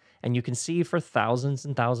 And you can see for thousands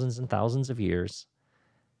and thousands and thousands of years,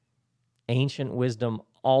 ancient wisdom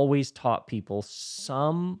always taught people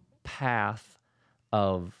some path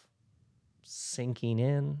of sinking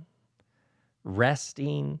in,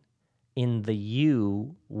 resting in the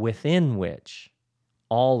you within which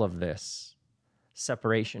all of this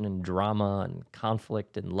separation and drama and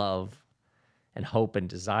conflict and love and hope and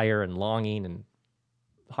desire and longing and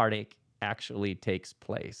heartache actually takes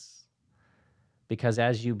place. Because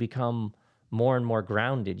as you become more and more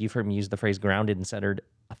grounded, you've heard me use the phrase grounded and centered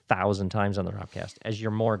 1,000 times on the Robcast. As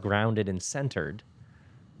you're more grounded and centered,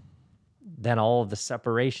 then all of the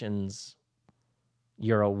separations,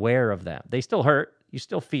 you're aware of that. They still hurt. You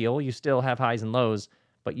still feel. You still have highs and lows,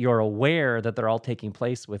 but you're aware that they're all taking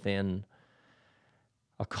place within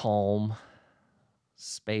a calm,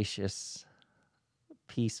 spacious,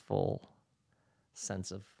 peaceful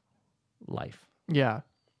sense of life. Yeah.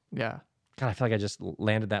 God, I feel like I just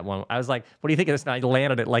landed that one. I was like, what do you think of this? And I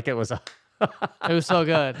landed it like it was a... It was so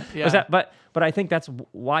good. Yeah. But I think that's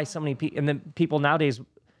why so many people, and then people nowadays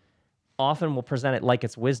often will present it like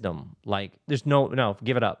it's wisdom. Like, there's no,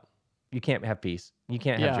 give it up. You can't have peace. You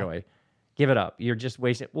can't have joy. Give it up. You're just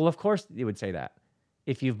wasting. Well, of course you would say that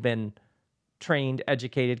if you've been trained,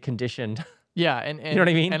 educated, conditioned. Yeah, and you know what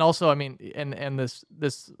I mean? And also, I mean, and this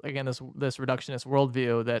reductionist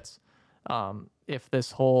worldview that's if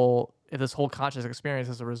this whole this whole conscious experience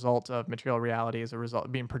is a result of material reality, as a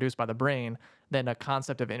result being produced by the brain, then a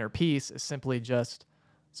concept of inner peace is simply just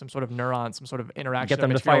some sort of neuron, some sort of interaction them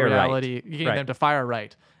to of material fire right. reality, getting Right. them to fire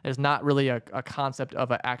right. There's not really a concept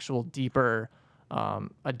of an actual deeper,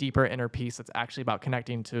 a deeper inner peace that's actually about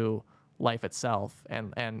connecting to life itself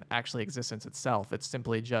and actually existence itself. It's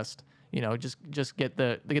simply just, just get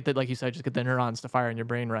the like you said, just get the neurons to fire in your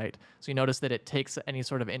brain right. So you notice that it takes any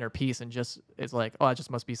sort of inner peace and just is like, oh, it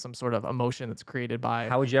just must be some sort of emotion that's created by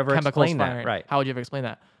How would you ever chemicals explain that? firing. Right. How would you ever explain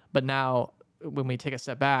that? But now when we take a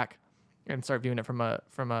step back and start viewing it from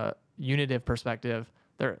a unitive perspective,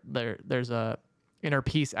 there's a inner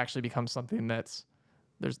peace actually becomes something that's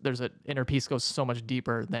there's a inner peace goes so much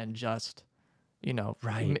deeper than just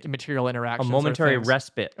Right. material A interactions, or momentary things.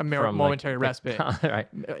 respite. A from, momentary like, respite. Right.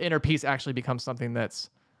 Inner peace actually becomes something that's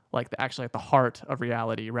actually at the heart of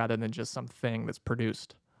reality, rather than just something that's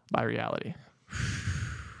produced by reality.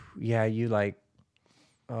 Yeah, you like,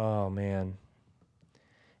 oh man.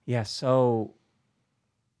 Yeah, so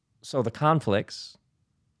the conflicts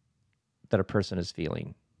that a person is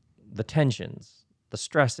feeling, the tensions, the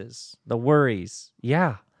stresses, the worries,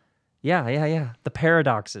 yeah. The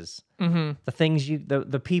paradoxes, the things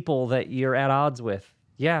the people that you're at odds with,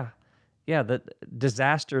 the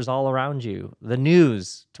disasters all around you, the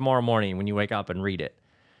news tomorrow morning when you wake up and read it.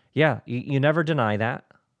 Yeah, you never deny that.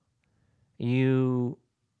 You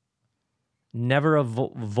never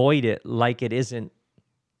avoid it like it isn't.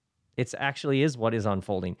 It actually is what is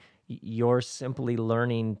unfolding. You're simply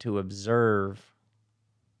learning to observe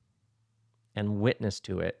and witness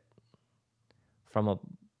to it from a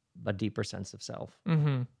deeper sense of self.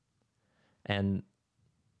 Mm-hmm. And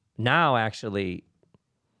now, actually,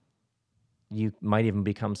 you might even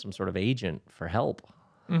become some sort of agent for help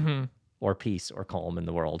or peace or calm in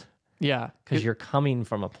the world. Yeah, Because you're coming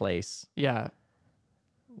from a place yeah,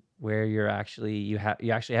 where you actually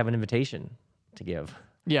have an invitation to give.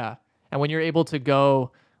 yeah. And when you're able to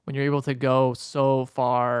go so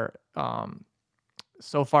far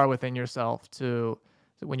within yourself,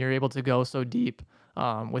 when you're able to go so deep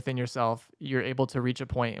within yourself, you're able to reach a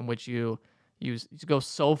point in which you go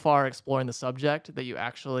so far exploring the subject that you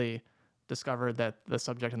actually discover that the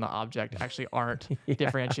subject and the object actually aren't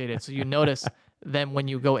differentiated. So you notice then when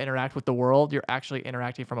you go interact with the world, you're actually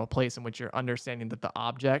interacting from a place in which you're understanding that the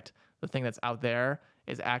object, the thing that's out there,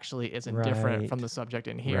 isn't different from the subject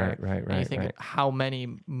in here. Right. And you think how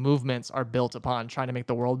many movements are built upon trying to make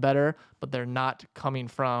the world better, but they're not coming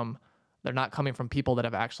from people that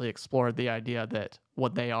have actually explored the idea that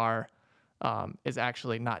what they are is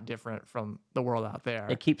actually not different from the world out there.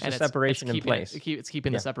 It keeps the separation in place. It's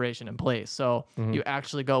keeping the separation in place. So you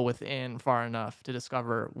actually go within far enough to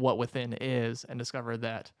discover what within is, and discover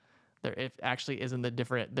that there actually isn't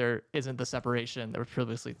the separation that was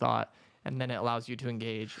previously thought. And then it allows you to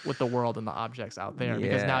engage with the world and the objects out there,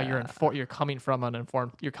 because now you're coming from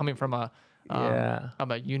a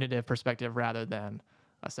unitive perspective rather than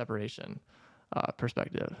a separation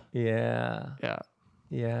perspective. Yeah.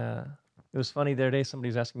 Yeah. It was funny the other day, somebody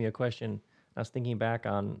was asking me a question. I was thinking back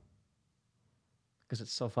on, because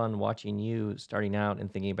it's so fun watching you starting out and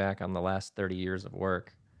thinking back on the last 30 years of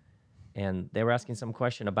work. And they were asking some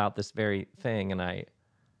question about this very thing, and I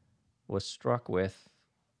was struck with,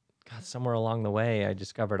 God, somewhere along the way, I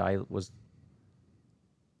discovered I was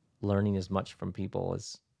learning as much from people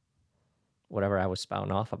as whatever I was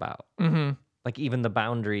spouting off about. Mm-hmm. Like even the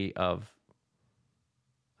boundary of,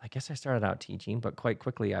 I guess I started out teaching, but quite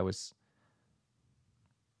quickly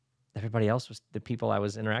everybody else the people I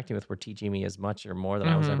was interacting with were teaching me as much or more than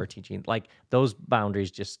I was ever teaching. Like those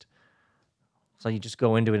boundaries so you just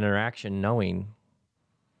go into an interaction knowing.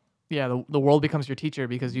 Yeah, the world becomes your teacher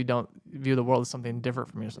because you don't view the world as something different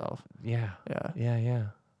from yourself. Yeah.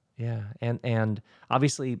 And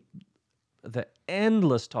obviously the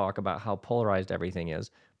endless talk about how polarized everything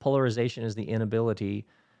is. Polarization is the inability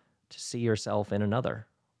to see yourself in another.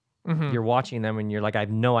 You're watching them and you're like, I have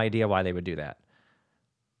no idea why they would do that.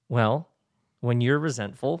 Well, when you're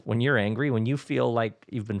resentful, when you're angry, when you feel like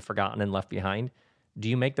you've been forgotten and left behind, do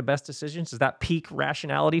you make the best decisions? Is that peak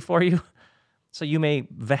rationality for you? So you may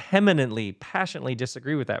vehemently, passionately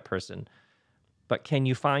disagree with that person, but can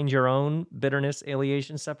you find your own bitterness,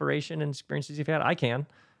 alienation, separation, and experiences you've had? I can.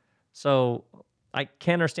 So I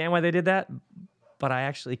can't understand why they did that, but I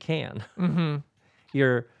actually can.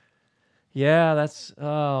 That's,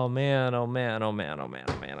 oh man.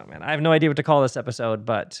 I have no idea what to call this episode,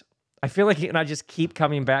 but I feel like I just keep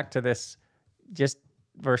coming back to this, just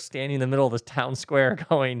we're standing in the middle of this town square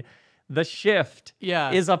going, the shift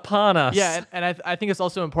is upon us. Yeah, and I think it's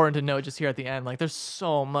also important to note just here at the end, like there's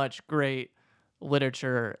so much great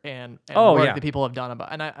literature and Oh, work yeah. that people have done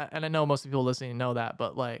about. And I know most of the people listening know that,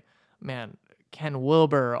 but like, man, Ken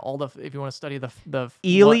Wilber, if you want to study the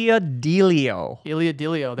Elia Delio. Elia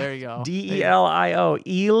Delio, there you go. Delio.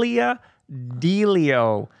 Elia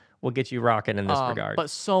Delio will get you rocking in this regard. But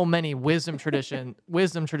so many wisdom traditions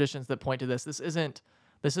that point to this. This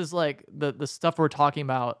is like the stuff we're talking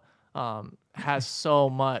about has so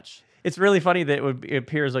much. It's really funny that it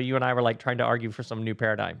appears though you and I were like trying to argue for some new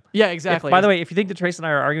paradigm. Yeah, exactly. By the way, if you think that Trace and I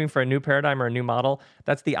are arguing for a new paradigm or a new model,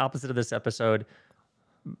 that's the opposite of this episode,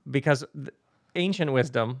 because ancient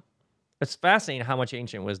wisdom, it's fascinating how much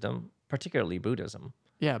ancient wisdom, particularly Buddhism,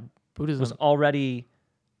 yeah, Buddhism was already,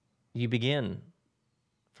 you begin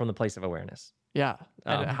from the place of awareness. Yeah,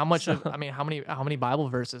 and how much? How many Bible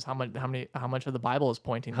verses? How much of the Bible is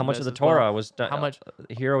pointing? How to much this of the as Torah well? was? How much?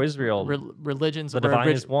 Hero Israel. Religions. The divine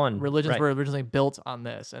is one. Religions Right. were originally built on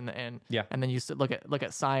this, and Yeah. and then you look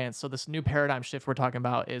at science. So this new paradigm shift we're talking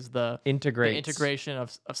about is the integration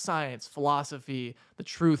of science, philosophy, the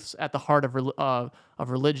truths at the heart of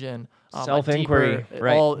religion, Self-inquiry,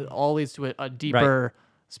 right. all leads to a deeper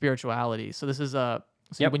spirituality. So this is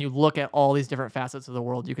So when you look at all these different facets of the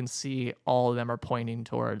world, you can see all of them are pointing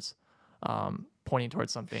towards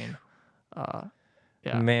something.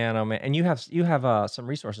 Yeah. Man, oh man, and you have some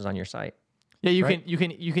resources on your site. Yeah, right? you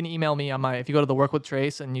can email me on if you go to the Work with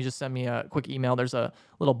Trace and you just send me a quick email. There's a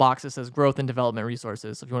little box that says Growth and Development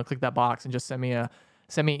Resources. So if you want to click that box and just send me an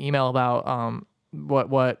email about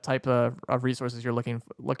what type of resources you're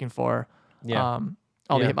looking for. Yeah.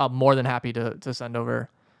 I'm more than happy to send over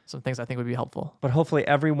some things I think would be helpful. But hopefully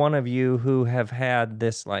every one of you who have had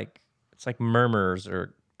this, like, it's like murmurs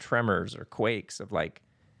or tremors or quakes of like,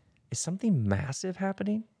 is something massive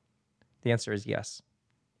happening? The answer is yes.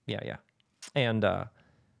 Yeah. And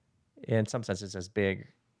in some sense, it's as big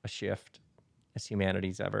a shift as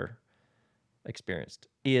humanity's ever experienced.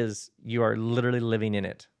 You are literally living in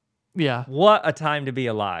it. Yeah. What a time to be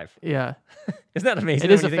alive. Yeah. Isn't that amazing?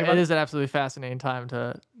 It is an absolutely fascinating time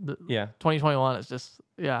 2021 is just,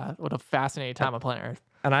 what a fascinating time on planet Earth.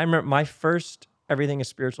 And I remember my first Everything is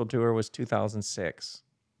Spiritual tour was 2006.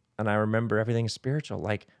 And I remember Everything is Spiritual.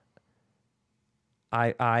 Like,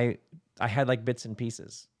 I had like bits and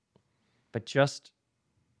pieces, but just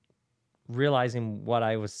realizing what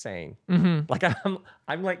I was saying. Mm-hmm. Like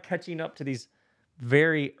I'm like catching up to these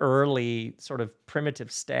very early sort of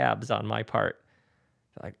primitive stabs on my part.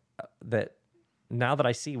 Like that now that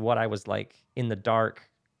I see what I was like in the dark,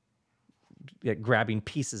 grabbing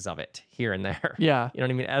pieces of it here and there. Yeah. You know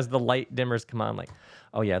what I mean? As the light dimmers come on, like,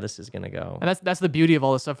 oh yeah, this is going to go. And that's the beauty of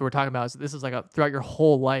all the stuff that we're talking about. Is this is like throughout your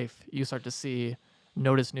whole life, you start to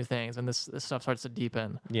notice new things, and this stuff starts to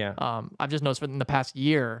deepen. Yeah. I've just noticed in the past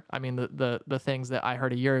year, I mean, the things that I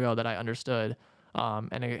heard a year ago that I understood,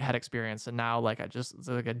 and I had experienced, and now it's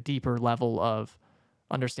like a deeper level of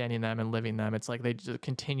understanding them and living them. It's like they just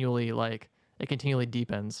continually it continually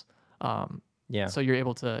deepens. Yeah. So you're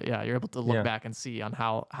able to look back and see on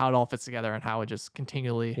how it all fits together and how it just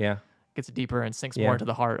continually gets deeper and sinks more into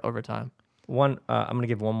the heart over time. I'm going to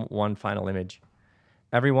give one final image.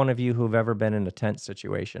 Every one of you who've ever been in a tense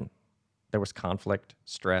situation, there was conflict,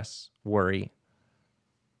 stress, worry,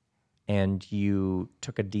 and you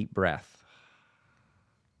took a deep breath.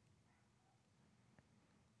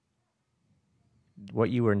 What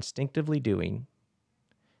you were instinctively doing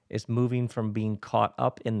is moving from being caught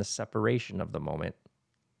up in the separation of the moment.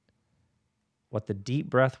 What the deep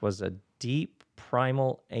breath was, a deep,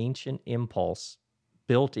 primal, ancient impulse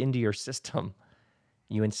built into your system.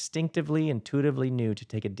 You instinctively, intuitively knew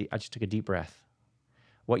to I just took a deep breath.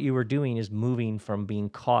 What you were doing is moving from being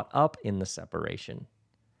caught up in the separation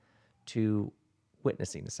to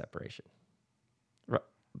witnessing the separation.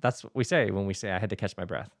 That's what we say when we say I had to catch my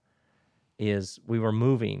breath, is we were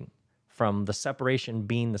moving from the separation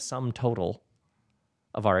being the sum total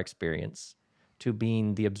of our experience to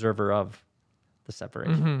being the observer of the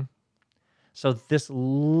separation. Mm-hmm. So this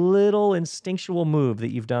little instinctual move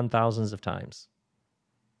that you've done thousands of times,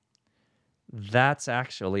 that's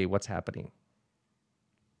actually what's happening.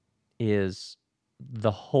 Is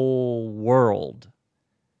the whole world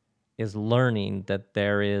is learning that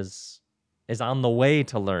is on the way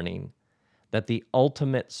to learning that the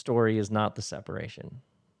ultimate story is not the separation.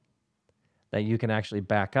 That you can actually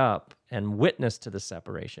back up and witness to the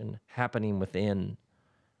separation happening within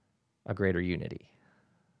a greater unity.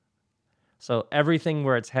 So everything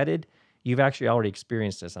where it's headed, you've actually already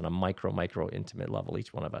experienced this on a micro intimate level.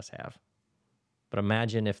 Each one of us have. But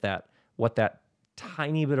imagine if what that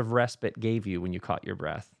tiny bit of respite gave you when you caught your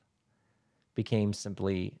breath became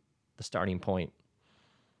simply the starting point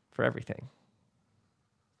for everything.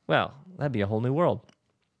 Well, that'd be a whole new world.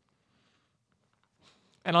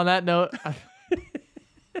 And on that note,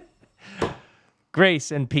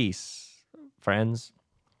 Grace and peace, friends.